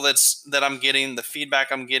interest level that I'm getting, the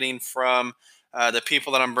feedback I'm getting from the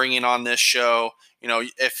people that I'm bringing on this show.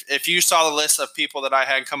 If you saw the list of people that I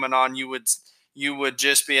had coming on, you would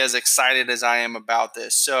just be as excited as I am about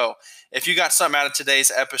this. So if you got something out of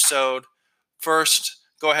today's episode, first,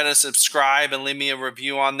 go ahead and subscribe and leave me a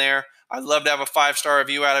review on there. I'd love to have a 5-star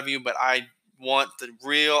review out of you, but I want the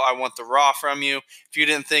real, I want the raw from you. If you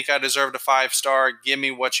didn't think I deserved a 5-star, give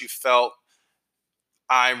me what you felt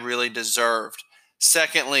I really deserved.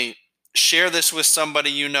 Secondly, share this with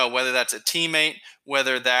somebody you know, whether that's a teammate,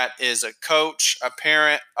 whether that is a coach, a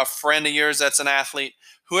parent, a friend of yours that's an athlete,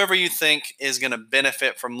 whoever you think is going to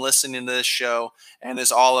benefit from listening to this show and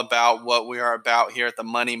is all about what we are about here at the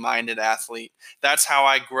Money Minded Athlete. That's how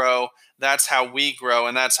I grow. That's how we grow.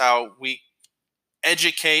 And that's how we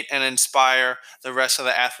educate and inspire the rest of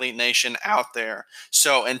the athlete nation out there.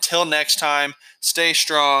 So until next time, stay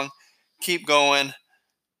strong, keep going,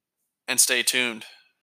 and stay tuned.